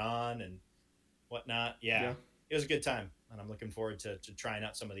stuff going on and whatnot. Yeah. It was a good time, and I'm looking forward to trying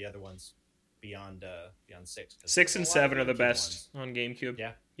out some of the other ones Beyond 6. 6 and 7 are the best ones. on GameCube.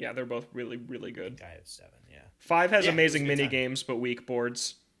 Yeah, they're both really, really good. I have 7. Yeah, 5 has Yeah, amazing it was a mini good time. games but weak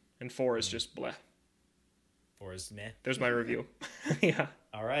boards, and 4 is just bleh. 4 is meh. There's my review. Yeah.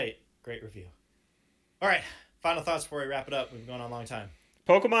 All right, great review. All right, final thoughts before we wrap it up. We've been going on a long time.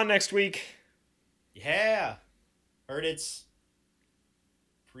 Pokemon next week. Yeah, heard it's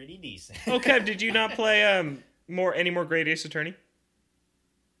pretty decent. Oh, Kev, did you not play any more Great Ace Attorney?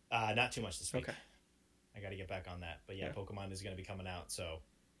 Not too much this week. Okay. I got to get back on that. But yeah, Yeah. Pokemon is going to be coming out, so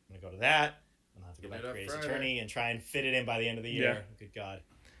I'm going to go to that. I'm going to have to go Get back it to up Great Ace Friday. Attorney and try and fit it in by the end of the year. Yeah. Good God.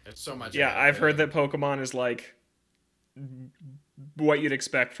 It's so much. Yeah, better I've for heard you. that Pokemon is like what you'd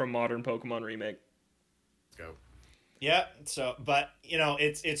expect from modern Pokemon remake. Let's go. Yeah. So, but you know,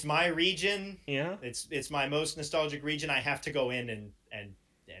 it's my region. Yeah. It's my most nostalgic region. I have to go in and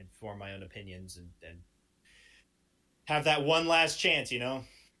form my own opinions and have that one last chance. You know,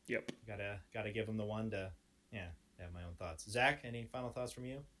 Yep. gotta give them the one to have my own thoughts. Zach, any final thoughts from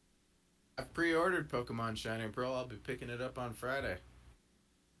you? I've pre-ordered Pokemon Shining Pearl. I'll be picking it up on Friday.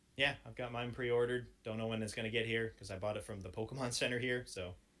 Yeah, I've got mine pre-ordered. Don't know when it's going to get here because I bought it from the Pokemon Center here.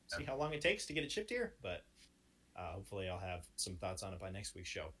 So see how long it takes to get it shipped here. But hopefully I'll have some thoughts on it by next week's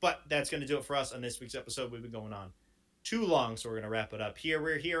show. But that's going to do it for us on this week's episode. We've been going on too long, so we're going to wrap it up here.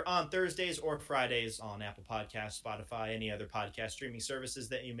 We're here on Thursdays or Fridays on Apple Podcasts, Spotify, any other podcast streaming services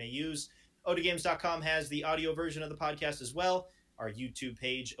that you may use. OdaGames.com has the audio version of the podcast as well. Our YouTube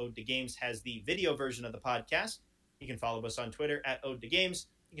page, Ode to Games, has the video version of the podcast. You can follow us on Twitter at Ode to Games.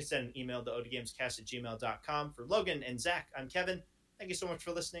 You can send an email to odegamescast@gmail.com. For Logan and Zach, I'm Kevin. Thank you so much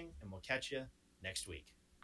for listening, and we'll catch you next week.